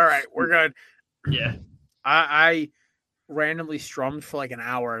 All right, we're good. Yeah. I randomly strummed for like an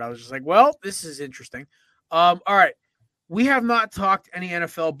hour, and I was just like, well, this is interesting. All right. We have not talked any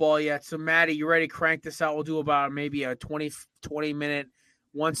NFL ball yet. So, Maddie, you ready to crank this out? We'll do about maybe a 20 minute,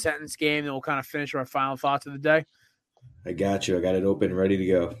 one sentence game, and we'll kind of finish our final thoughts of the day. I got you. I got it open, ready to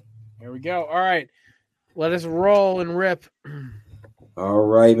go. Here we go. All right. Let us roll and rip. All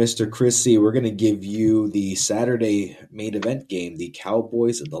right, Mr. Chrissy, we're going to give you the Saturday main event game, the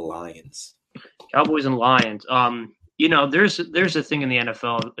Cowboys and the Lions. Cowboys and Lions. There's a thing in the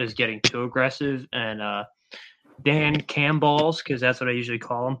NFL is getting too aggressive, and Dan Camballs, because that's what I usually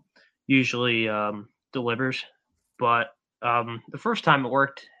call him, usually delivers. But the first time it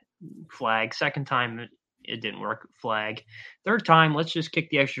worked, flag. Second time it didn't work, flag. Third time, let's just kick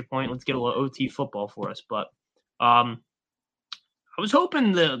the extra point. Let's get a little OT football for us. But I was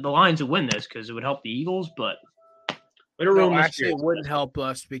hoping the Lions would win this because it would help the Eagles, but No, actually, it wouldn't help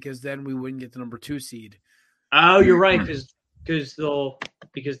us because then we wouldn't get the number 2 seed. Oh, you're right, because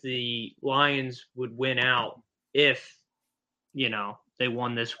the Lions would win out if they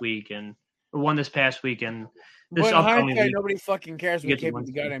won this week or won this past week and this But in upcoming hindsight, week. nobody fucking cares. We get can't the beat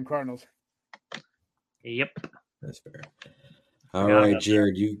the goddamn Cardinals. Yep. That's fair. All right,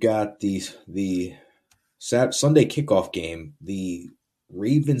 Jared, you got the Sunday kickoff game, the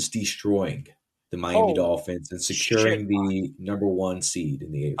Ravens destroying the Miami Dolphins and securing the number 1 seed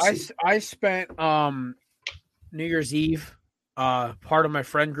in the AFC. I spent New Year's Eve, part of my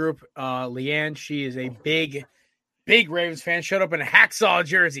friend group, Leanne, she is a big Ravens fan, showed up in a hacksaw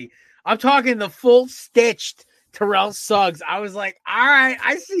jersey. I'm talking the full stitched Terrell Suggs. I was like, all right,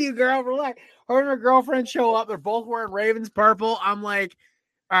 I see you, girl. We're like, her and her girlfriend show up. They're both wearing Ravens purple. I'm like,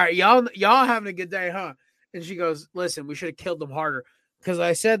 all right, y'all having a good day, huh? And she goes, listen, we should have killed them harder. Because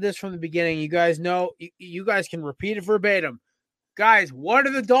I said this from the beginning. You guys know, you guys can repeat it verbatim. Guys, what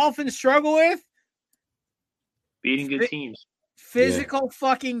do the Dolphins struggle with? Beating good teams. Physical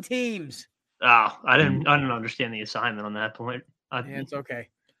fucking teams. Oh, I didn't understand the assignment on that point. It's okay.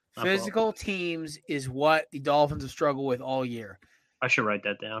 Physical teams is what the Dolphins have struggled with all year. I should write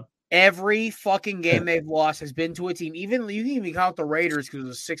that down. Every fucking game they've lost has been to a team. Even you can even count the Raiders because it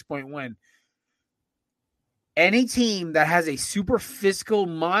was a 6-point win. Any team that has a super physical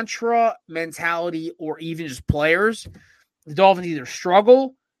mantra, mentality, or even just players, the Dolphins either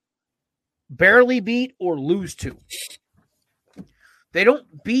struggle, barely beat, or lose to.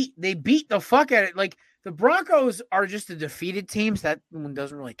 They beat the fuck out of it. Like, the Broncos are just the defeated teams. That one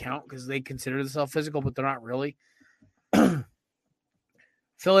doesn't really count because they consider themselves physical, but they're not really.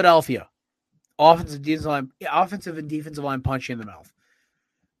 Philadelphia, offensive and defensive line punch you in the mouth.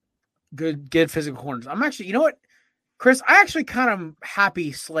 Good physical corners. I'm actually, you know what, Chris? I actually kind of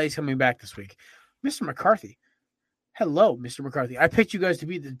happy Slay's coming back this week. Mr. McCarthy. Hello, Mr. McCarthy. I picked you guys to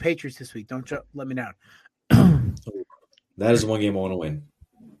beat the Patriots this week. Don't let me down. That is the one game I want to win.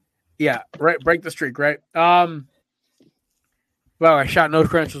 Yeah, right. Break the streak, right? Well, I shot no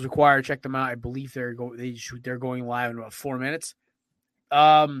credentials required. Check them out. I believe they're going live in about 4 minutes.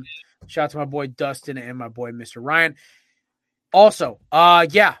 Shout out to my boy Dustin and my boy Mr. Ryan. Also,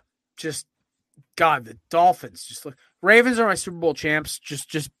 just God, the Dolphins. Just look, Ravens are my Super Bowl champs.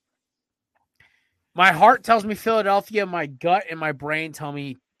 Just my heart tells me Philadelphia. My gut and my brain tell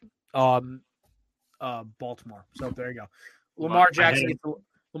me Baltimore. So there you go. Lamar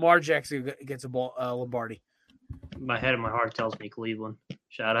Jackson gets a ball. Lombardi. My head and my heart tells me Cleveland.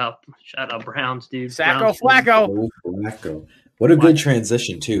 Shout out Browns, dude. Sacco Flacco. What a good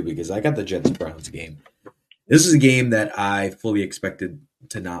transition too, because I got the Jets Browns game. This is a game that I fully expected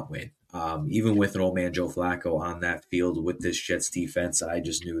to not win. Even with an old man Joe Flacco on that field with this Jets defense, I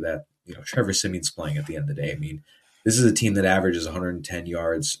just knew that Trevor Siemian's playing at the end of the day. I mean, this is a team that averages 110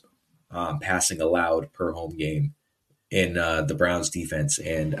 yards passing allowed per home game in the Browns defense.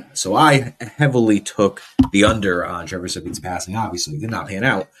 And so I heavily took the under on Trevor Siemian's passing. Obviously, it did not pan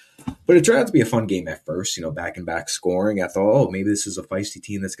out. But it turned out to be a fun game at first, back and back scoring. I thought, maybe this is a feisty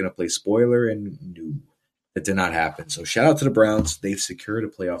team that's going to play spoiler, and no, it did not happen. So shout out to the Browns. They've secured a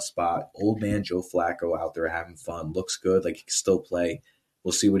playoff spot. Old man Joe Flacco out there having fun. Looks good, like he can still play.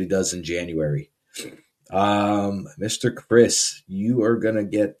 We'll see what he does in January. Mr. Chris, you are going to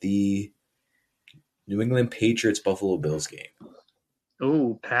get the New England Patriots Buffalo Bills game.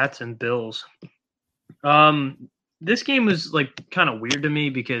 Oh, Pats and Bills. This game was kind of weird to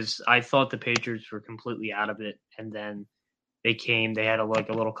me because I thought the Patriots were completely out of it, and then they had a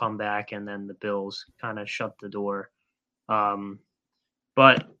little comeback, and then the Bills kind of shut the door.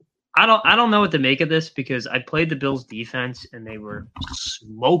 But I don't know what to make of this because I played the Bills defense and they were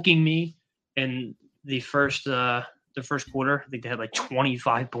smoking me in the first quarter. I think they had like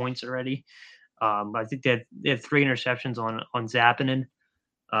 25 points already. I think they had 3 interceptions on Zappinen.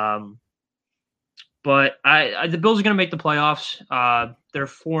 But the Bills are going to make the playoffs. They're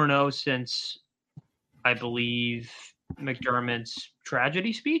 4-0 since I believe McDermott's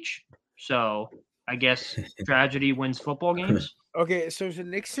tragedy speech. So I guess tragedy wins football games. Okay, so should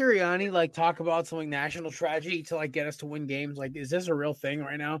Nick Sirianni like talk about something national tragedy to like get us to win games? Like, is this a real thing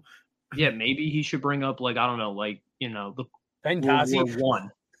right now? Yeah, maybe he should bring up like I don't know, like the Benghazi. World War I.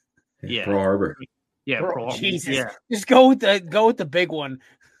 Yeah, Pearl Harbor. Yeah, Pearl Harbor. Jesus, yeah. Just go with the big one.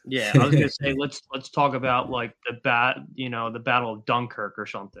 Yeah, I was gonna say let's talk about like the Battle of Dunkirk or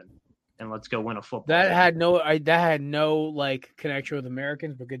something, and let's go win a football. That had no like connection with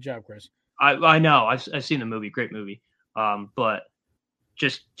Americans, but good job, Chris. I know I've seen the movie, great movie. But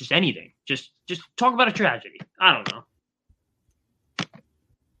just anything, just talk about a tragedy. I don't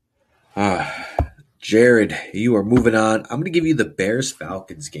know. Jared, you are moving on. I'm going to give you the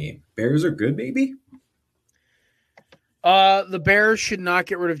Bears-Falcons game. Bears are good, maybe? The Bears should not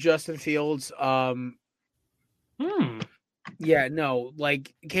get rid of Justin Fields. Yeah, no,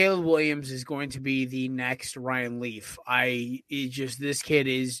 like Caleb Williams is going to be the next Ryan Leaf. This kid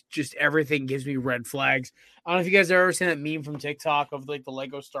is just everything gives me red flags. I don't know if you guys have ever seen that meme from TikTok of like the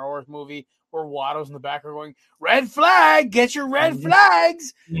Lego Star Wars movie where Watto's in the background going, "Red flag, get your red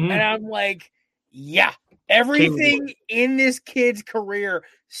flags." And I'm like, yeah, everything in this kid's career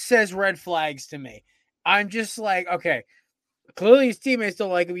says red flags to me. I'm just like, okay. Clearly, his teammates don't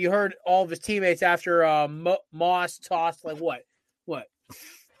like him. You heard all of his teammates after Moss tossed like what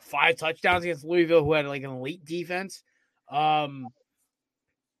 5 touchdowns against Louisville, who had like an elite defense.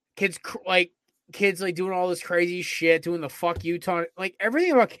 Kids doing all this crazy shit, doing the fuck Utah. Like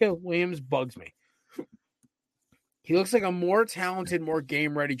everything about Caleb Williams bugs me. He looks like a more talented, more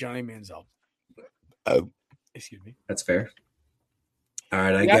game ready Johnny Manziel. Oh, excuse me. That's fair. All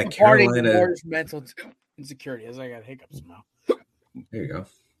right, I got Carolina. Mental insecurity as I got hiccups somehow. There you go.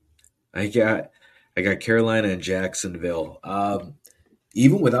 I got Carolina and Jacksonville.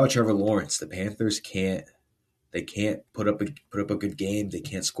 Even without Trevor Lawrence, the Panthers can't put up a good game. They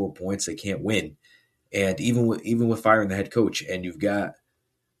can't score points. They can't win. And even with firing the head coach, and you've got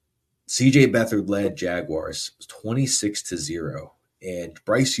C.J. Beathard led Jaguars 26-0, and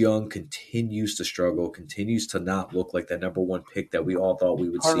Bryce Young continues to struggle, continues to not look like that number 1 pick that we all thought we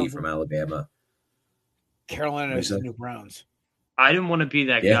would see from Alabama. Carolina is the new Browns. I didn't want to be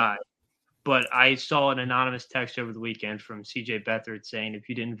that guy, but I saw an anonymous text over the weekend from C.J. Beathard saying if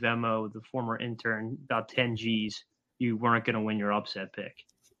you didn't Venmo the former intern about 10 G's, you weren't going to win your upset pick.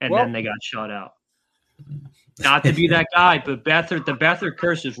 And then they got shut out. Not to be that guy, but the Beathard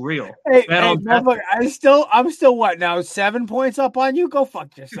curse is real. Hey, I'm still what now? 7 points up on you? Go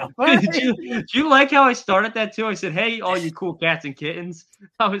fuck yourself. Do you like how I started that too? I said, "Hey, all you cool cats and kittens."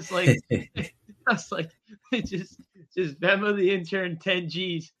 I was like, just Venmo the intern 10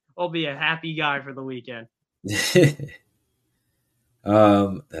 G's. I'll be a happy guy for the weekend.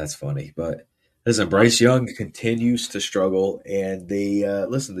 That's funny, but listen, Bryce Young continues to struggle, and they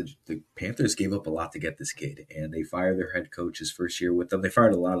the Panthers gave up a lot to get this kid, and they fired their head coach his first year with them. They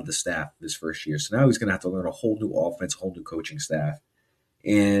fired a lot of the staff this first year, so now he's going to have to learn a whole new offense, whole new coaching staff.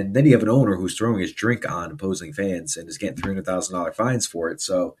 And then you have an owner who's throwing his drink on opposing fans and is getting $300,000 fines for it.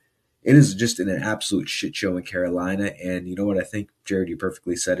 So it is just an absolute shit show in Carolina. And you know what I think, Jared? You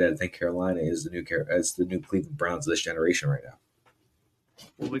perfectly said it. I think Carolina is the new Cleveland Browns of this generation right now.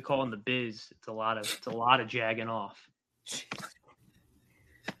 What we call in the biz, it's a lot of jagging off.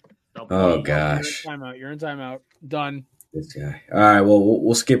 Oh gosh! You're in timeout. Done. This guy. All right. Well,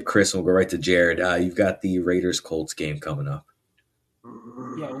 we'll skip Chris and we'll go right to Jared. You've got the Raiders-Colts game coming up.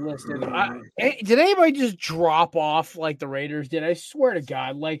 Yeah, listen. Did anybody just drop off like the Raiders did? I swear to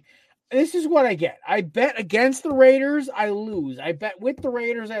God, like this is what I get. I bet against the Raiders, I lose. I bet with the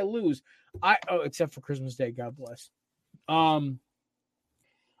Raiders, I lose. Except for Christmas Day, God bless.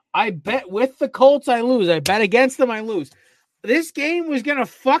 I bet with the Colts, I lose. I bet against them, I lose. This game was going to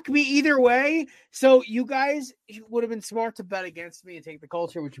fuck me either way. So you guys would have been smart to bet against me and take the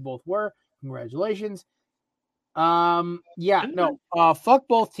Colts here, which you both were. Congratulations. Fuck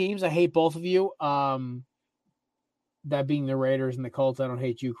both teams. I hate both of you. That being the Raiders and the Colts. I don't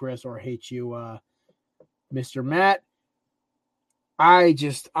hate you, Chris, or hate you, Mr. Matt. I'm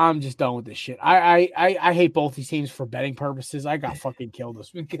just done with this shit. I hate both these teams for betting purposes. I got fucking killed this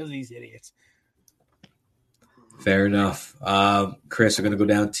because of these idiots. Fair enough. Chris, we're going to go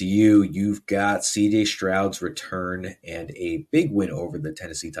down to you. You've got C.J. Stroud's return and a big win over the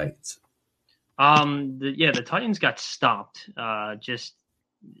Tennessee Titans. The Titans got stopped. Ryan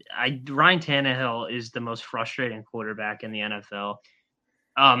Tannehill is the most frustrating quarterback in the NFL.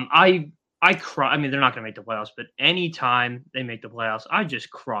 I cry. I mean, they're not going to make the playoffs, but anytime they make the playoffs, I just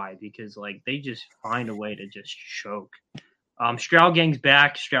cry because like they just find a way to just choke. Stroud gang's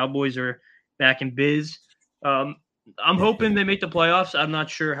back. Stroud boys are back in biz. I'm hoping they make the playoffs. I'm not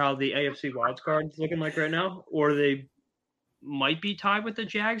sure how the AFC wildcard is looking like right now, or they might be tied with the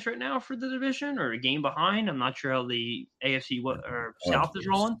Jags right now for the division or a game behind. I'm not sure how the AFC or South is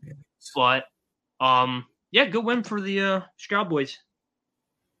rolling, but good win for the Stroud boys.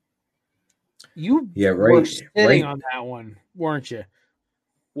 You were sitting on that one, weren't you?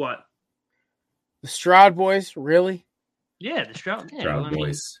 What? The Stroud boys, really? Yeah, the Stroud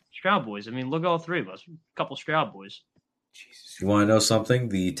boys. Stroud boys. I mean, look at all three of us. A couple Stroud boys. Jesus. You want to know something?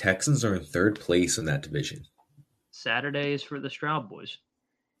 The Texans are in third place in that division. Saturday is for the Stroud boys.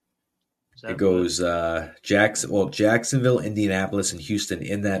 It goes Jacksonville, Indianapolis, and Houston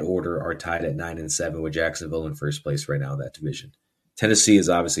in that order are tied at 9 and 7 with Jacksonville in first place right now in that division. Tennessee is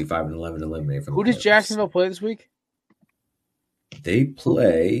obviously 5 and 11 eliminated from. Who does Jacksonville play this week? They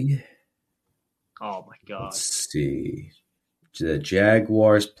play. Oh my God! Let's see. The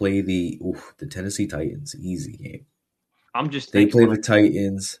Jaguars play the Tennessee Titans. Easy game. They play the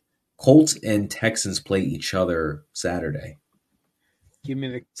Titans. Colts and Texans play each other Saturday. So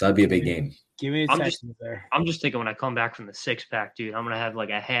that'd be a big game. Give me the Texans there. I'm just thinking when I come back from the 6-pack, dude, I'm gonna have like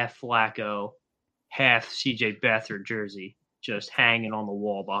a half Flacco, half CJ Beathard jersey just hanging on the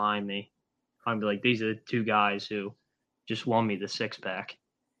wall behind me. I'm gonna be like, these are the two guys who just won me the 6-pack.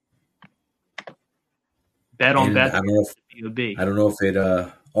 Bet on Beathard. I don't know if it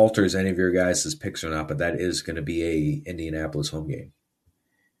alters any of your guys' picks or not, but that is going to be a Indianapolis home game.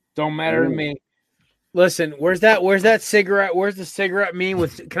 Don't matter to me. Listen, where's that cigarette? Where's the cigarette meme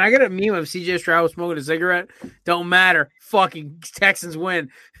can I get a meme of CJ Stroud smoking a cigarette? Don't matter. Fucking Texans win.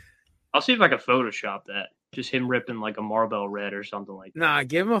 I'll see if I can Photoshop that. Just him ripping like a Marlboro Red or something like that. Nah,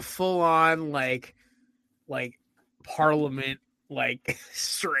 give him a full on like Parliament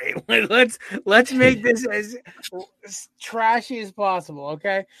straight. Let's make this as trashy as possible,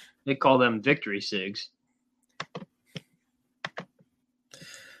 okay? They call them victory cigs.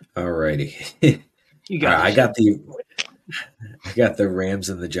 Alrighty. I got the Rams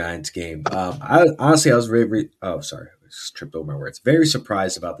and the Giants game. I was tripped over my words. Very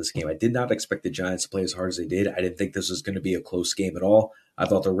surprised about this game. I did not expect the Giants to play as hard as they did. I didn't think this was going to be a close game at all. I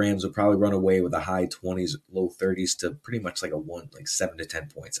thought the Rams would probably run away with a high 20s, low 30s to pretty much like 7 to 10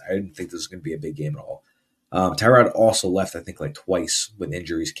 points. I didn't think this was going to be a big game at all. Tyrod also left, I think, like twice with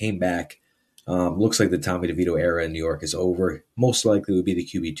injuries. Came back. Looks like the Tommy DeVito era in New York is over. Most likely would be the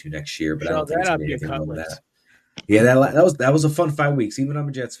QB2 next year, but I don't think it's going to be anything more than that. Yeah, that was a fun 5 weeks. Even I'm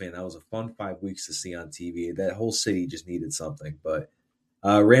a Jets fan. That was a fun 5 weeks to see on TV. That whole city just needed something. But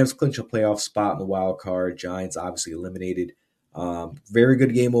Rams clinch a playoff spot in the wild card. Giants obviously eliminated. Very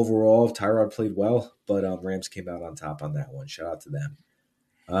good game overall. Tyrod played well, but Rams came out on top on that one. Shout out to them.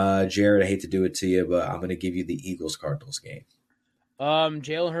 Jared, I hate to do it to you, but I'm going to give you the Eagles-Cardinals game.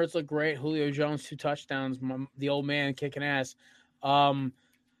 Jalen Hurts looked great. Julio Jones 2 touchdowns. The old man kicking ass. I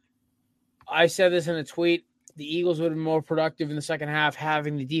said this in a tweet. The Eagles would have been more productive in the second half,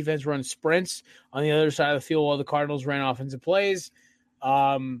 having the defense run sprints on the other side of the field while the Cardinals ran offensive plays.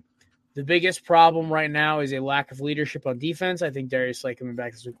 The biggest problem right now is a lack of leadership on defense. I think Darius Slay coming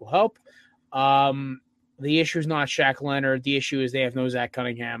back this week will help. The issue is not Shaq Leonard. The issue is they have no Zach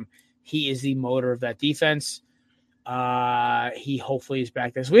Cunningham. He is the motor of that defense. He hopefully is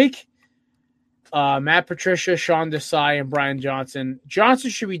back this week. Matt Patricia, Sean Desai, and Brian Johnson. Johnson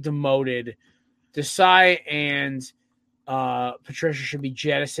should be demoted. Desai and Patricia should be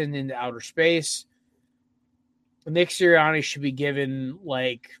jettisoned into outer space. Nick Sirianni should be given,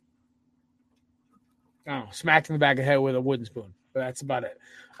 smacked in the back of the head with a wooden spoon. But that's about it.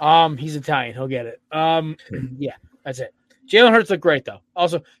 He's Italian. He'll get it. Yeah, that's it. Jalen Hurts looked great, though.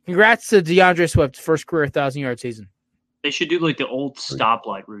 Also, congrats to DeAndre Swift, first career 1,000-yard season. They should do the old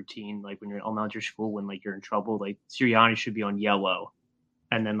stoplight routine, when you're in elementary school when you're in trouble. Sirianni should be on yellow,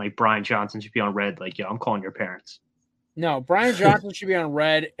 and then Brian Johnson should be on red. I'm calling your parents. No, Brian Johnson should be on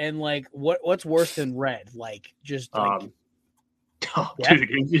red, and what's worse than red? Dude,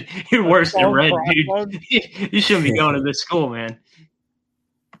 you're worse than red, dude. You shouldn't be going to this school, man.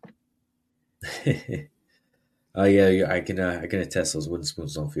 Yeah, I can attest those wooden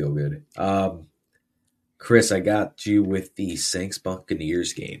spoons don't feel good. Chris, I got you with the Saints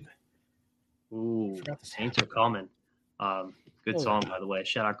Buccaneers game. Ooh, Saints are coming. Good song, by the way.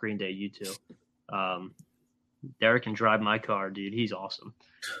 Shout out Green Day, you too. Derek can drive my car, dude. He's awesome.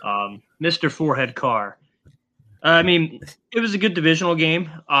 Mr. Forehead Carr. I mean, it was a good divisional game.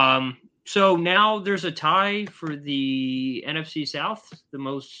 So now there's a tie for the NFC South, the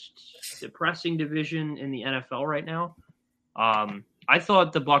most depressing division in the NFL right now. I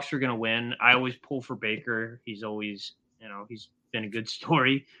thought the Bucs were going to win. I always pull for Baker. He's always, he's been a good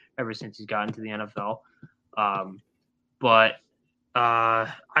story ever since he's gotten to the NFL. But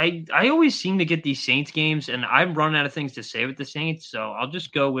I always seem to get these Saints games, and I'm running out of things to say with the Saints, so I'll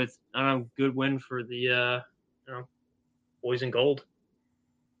just go with good win for the boys in gold.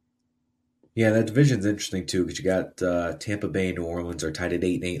 Yeah, that division's interesting too because you got Tampa Bay and New Orleans are tied at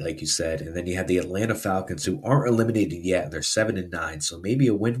 8-8, like you said, and then you have the Atlanta Falcons who aren't eliminated yet, and they're 7-9. So maybe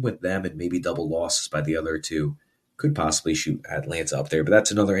a win with them and maybe double losses by the other two could possibly shoot Atlanta up there. But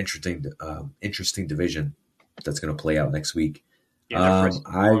that's another interesting division that's going to play out next week. Yeah,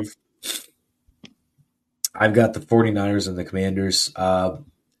 I've got the 49ers and the Commanders. I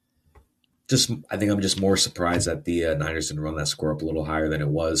think I'm just more surprised that the Niners didn't run that score up a little higher than it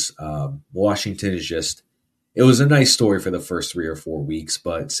was. Washington is it was a nice story for the first 3 or 4 weeks,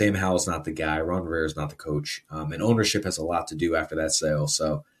 but Sam Howell's not the guy. Ron Rivera's not the coach. And ownership has a lot to do after that sale.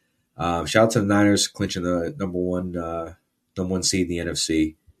 So shout out to the Niners clinching the number one seed in the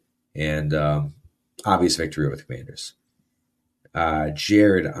NFC and obvious victory over the Commanders.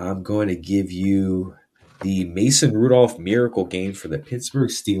 Jared, I'm going to give you the Mason Rudolph miracle game for the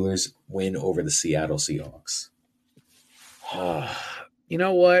Pittsburgh Steelers win over the Seattle Seahawks. You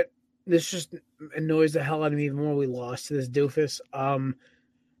know what? This just annoys the hell out of me the more we lost to this doofus.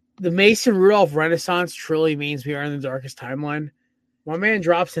 The Mason Rudolph Renaissance truly means we are in the darkest timeline. My man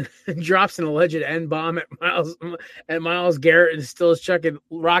drops an alleged N bomb at Myles Garrett and still is chucking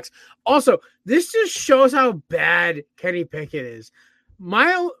rocks. Also, this just shows how bad Kenny Pickett is.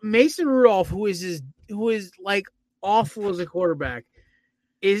 Mason Rudolph, who is like awful as a quarterback,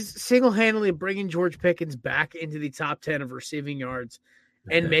 is single-handedly bringing George Pickens back into the top 10 of receiving yards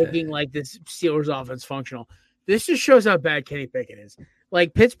and making like this Steelers offense functional. This just shows how bad Kenny Pickett is.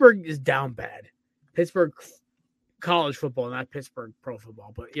 Like Pittsburgh is down bad. Pittsburgh college football, not Pittsburgh pro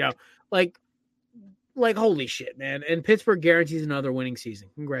football, but like holy shit, man. And Pittsburgh guarantees another winning season.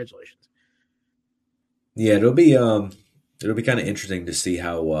 Congratulations. Yeah, it'll be kind of interesting to see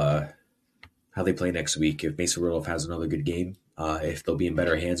how they play next week. If Mason Rudolph has another good game, if they'll be in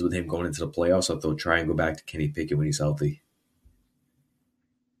better hands with him going into the playoffs, or if they'll try and go back to Kenny Pickett when he's healthy.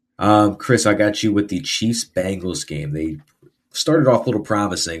 Chris, I got you with the Chiefs-Bengals game. They started off a little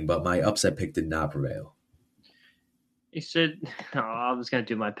promising, but my upset pick did not prevail. He said, I was going to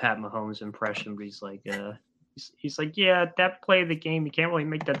do my Pat Mahomes impression, but he's like, yeah, that play of the game, you can't really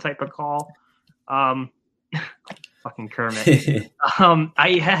make that type of call. Fucking Kermit. I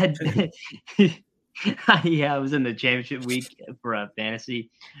was in the championship week for fantasy.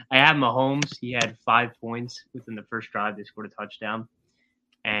 I had Mahomes. He had 5 points within the first drive. They scored a touchdown.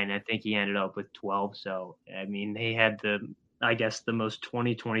 And I think he ended up with 12. So, I mean, they had the most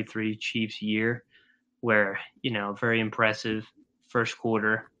 2023 Chiefs year where, very impressive first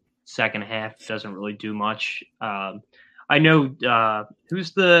quarter, second half doesn't really do much. I know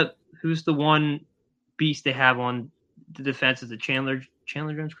who's the one beast they have on the defense? Is it Chandler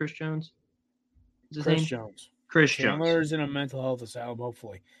Jones, Chris Jones? Chris Jones. Chandler's in a mental health asylum,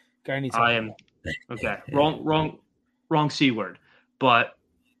 hopefully. Guy needs help. I am okay. Wrong C word. But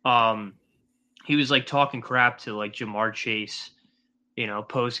he was like talking crap to like Jamar Chase,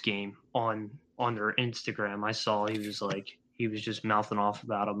 post game on their Instagram. I saw he was just mouthing off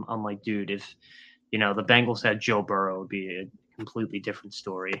about him. I'm like, dude, if the Bengals had Joe Burrow, it would be a completely different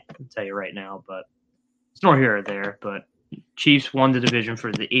story. I'll tell you right now, but it's nor here or there. But Chiefs won the division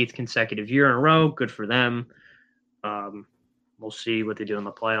for the 8th consecutive year in a row. Good for them. We'll see what they do in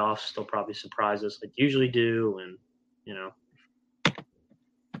the playoffs. They'll probably surprise us like they usually do, and that's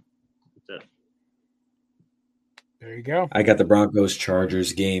it. There you go. I got the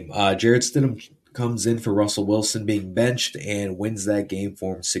Broncos-Chargers game. Jarrett Stidham comes in for Russell Wilson being benched and wins that game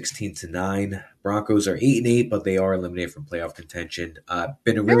for him 16-9. Broncos are 8-8, but they are eliminated from playoff contention.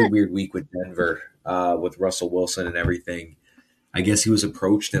 Been a really weird week with Denver with Russell Wilson and everything. I guess he was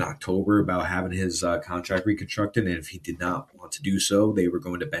approached in October about having his contract reconstructed, and if he did not want to do so, they were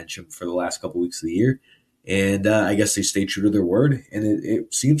going to bench him for the last couple weeks of the year. And I guess they stayed true to their word, and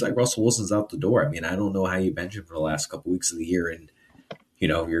it seems like Russell Wilson's out the door. I mean, I don't know how you bench him for the last couple weeks of the year, and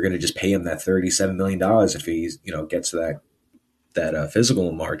you're going to just pay him that $37 million if he gets to that physical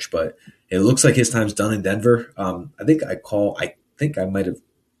in March. But it looks like his time's done in Denver. I think I might have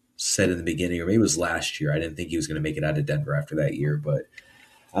said in the beginning, or maybe it was last year, I didn't think he was going to make it out of Denver after that year. But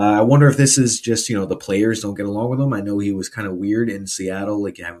I wonder if this is just, the players don't get along with him. I know he was kind of weird in Seattle,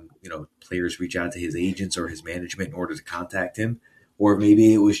 like having, players reach out to his agents or his management in order to contact him. Or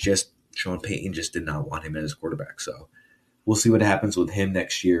maybe it was just Sean Payton just did not want him as quarterback. So we'll see what happens with him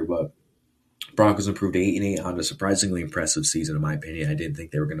next year. But Broncos improved 8-8 on a surprisingly impressive season, in my opinion. I didn't think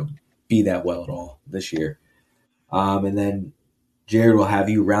they were going to be that well at all this year. And then, Jared, will have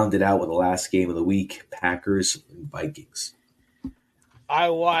you rounded out with the last game of the week, Packers and Vikings. I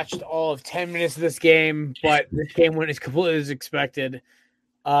watched all of 10 minutes of this game, but this game went as completely as expected.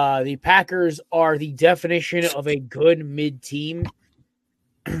 The Packers are the definition of a good mid-team.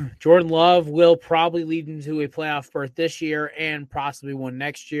 Jordan Love will probably lead them to a playoff berth this year and possibly one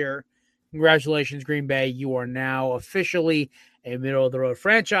next year. Congratulations, Green Bay. You are now officially a middle-of-the-road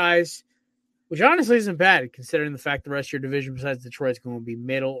franchise, which honestly isn't bad considering the fact the rest of your division besides Detroit is going to be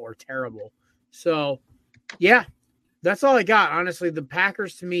middle or terrible. So, yeah, that's all I got. Honestly, the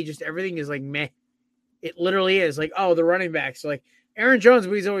Packers, to me, just everything is like meh. It literally is. Like, oh, the running backs. Like, Aaron Jones,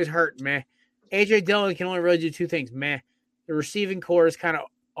 but he's always hurt, meh. A.J. Dillon can only really do two things, meh. The receiving core is kind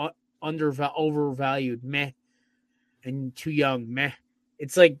of overvalued, meh. And too young, meh.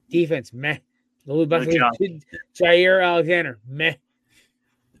 It's like defense, meh. Jair Alexander, meh.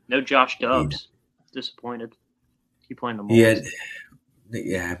 No Josh Dobbs. Disappointed. Keep playing the Mullins.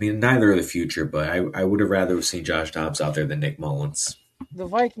 Yeah, I mean, neither are the future, but I would have rather seen Josh Dobbs out there than Nick Mullins. The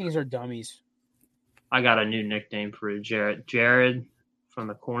Vikings are dummies. I got a new nickname for you, Jared. Jared from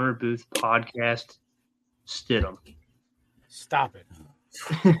the Corner Booth podcast, Stidham. Stop it.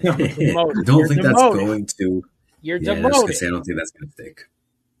 I don't think that's going to. You're demoted. I don't think that's going to stick.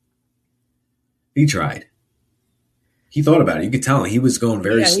 He tried. He thought about it. You could tell he was going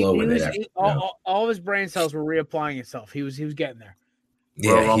very slow with it. All of his brain cells were reapplying itself. He was getting there.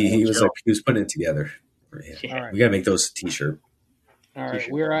 Yeah, he was putting it together. Yeah. All right. We got to make those a t-shirt. All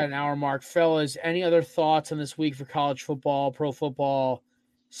right, we're at an hour mark. Fellas, any other thoughts on this week for college football, pro football,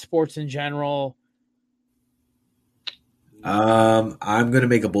 sports in general? I'm going to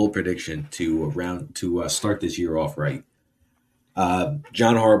make a bold prediction to start this year off right.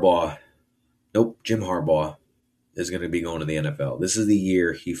 Jim Harbaugh is going to be going to the NFL. This is the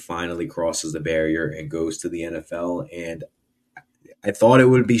year he finally crosses the barrier and goes to the NFL. And I thought it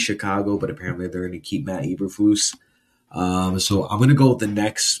would be Chicago, but apparently they're going to keep Matt Eberflus. So I'm going to go with the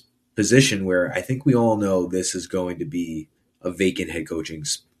next position where I think we all know this is going to be a vacant head coaching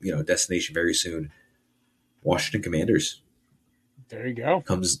destination very soon. Washington Commanders. There you go.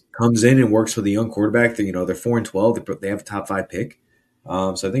 Comes in and works with a young quarterback. They're 4-12. They have a top 5 pick.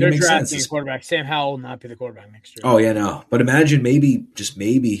 So I think it makes sense. Quarterback. Sam Howell will not be the quarterback next year. Oh yeah, no. But imagine maybe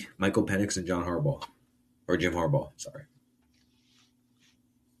Michael Penix and John Harbaugh or Jim Harbaugh. Sorry.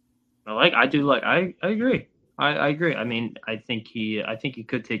 I agree. I agree. I mean, I think he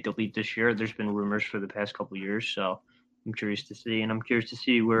could take the leap this year. There's been rumors for the past couple of years, so I'm curious to see. And I'm curious to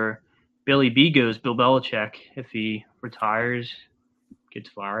see where Billy B goes, Bill Belichick, if he retires, gets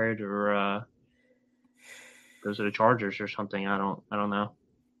fired, or goes to the Chargers or something. I don't know.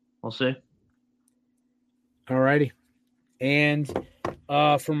 We'll see. All righty. And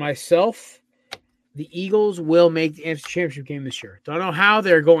for myself, the Eagles will make the NFC Championship game this year. Don't know how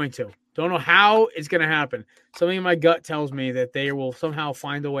they're going to. Don't know how it's going to happen. Something in my gut tells me that they will somehow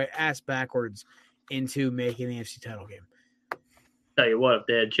find a way ass backwards into making the NFC title game. Tell you what, if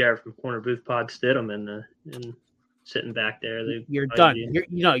they had Jared from Corner Booth Pod Stidham and sitting back there, you're done.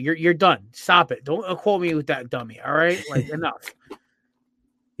 You're done. Stop it. Don't quote me with that dummy. All right, like enough.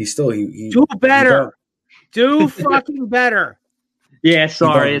 He's still do better. Do fucking better. Yeah,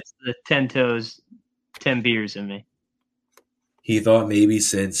 sorry, it's the 10 toes, 10 beers in me. He thought maybe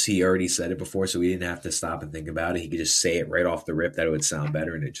since he already said it before, so he didn't have to stop and think about it, he could just say it right off the rip that it would sound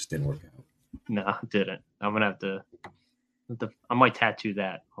better, and it just didn't work out. No, it didn't. I'm gonna have to. I might tattoo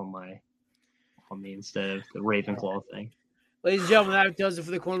that on me instead of the Ravenclaw thing. Ladies and gentlemen, that does it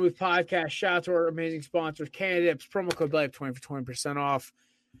for the Corner Booth Podcast. Shout out to our amazing sponsors, Candidates, promo code BELLYUP20 for 20% off.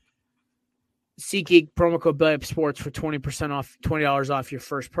 SeatGeek, promo code BELLYUP Sports for 20% off, $20 off your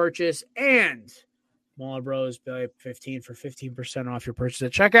first purchase, and Mauler Bros, BELLYUP15 for 15% off your purchase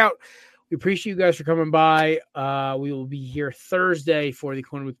at checkout. We appreciate you guys for coming by. We will be here Thursday for the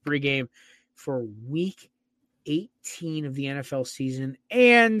Corner Booth pregame for Week 18 of the NFL season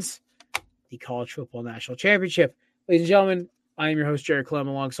and the College Football National Championship. Ladies and gentlemen, I am your host, Jerry Clem,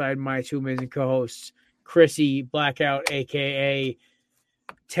 alongside my two amazing co-hosts, Chrissy Blackout, a.k.a.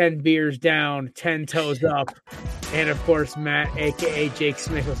 10 beers down, 10 toes up, and, of course, Matt, a.k.a. Jake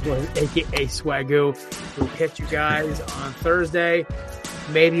Smith, a.k.a. Swagoo. We'll catch you guys on Thursday.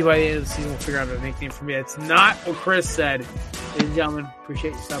 maybe by the end of the season we'll figure out a nickname for me. It's not what Chris said. Ladies and gentlemen,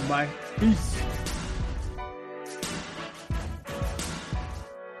 appreciate you stopping by. Peace.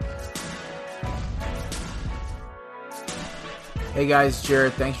 Hey guys,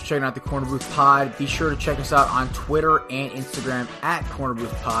 Jared. Thanks for checking out the Corner Booth Pod. Be sure to check us out on Twitter and Instagram at Corner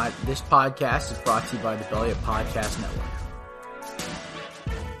Booth Pod. This podcast is brought to you by the Belly Up Podcast Network.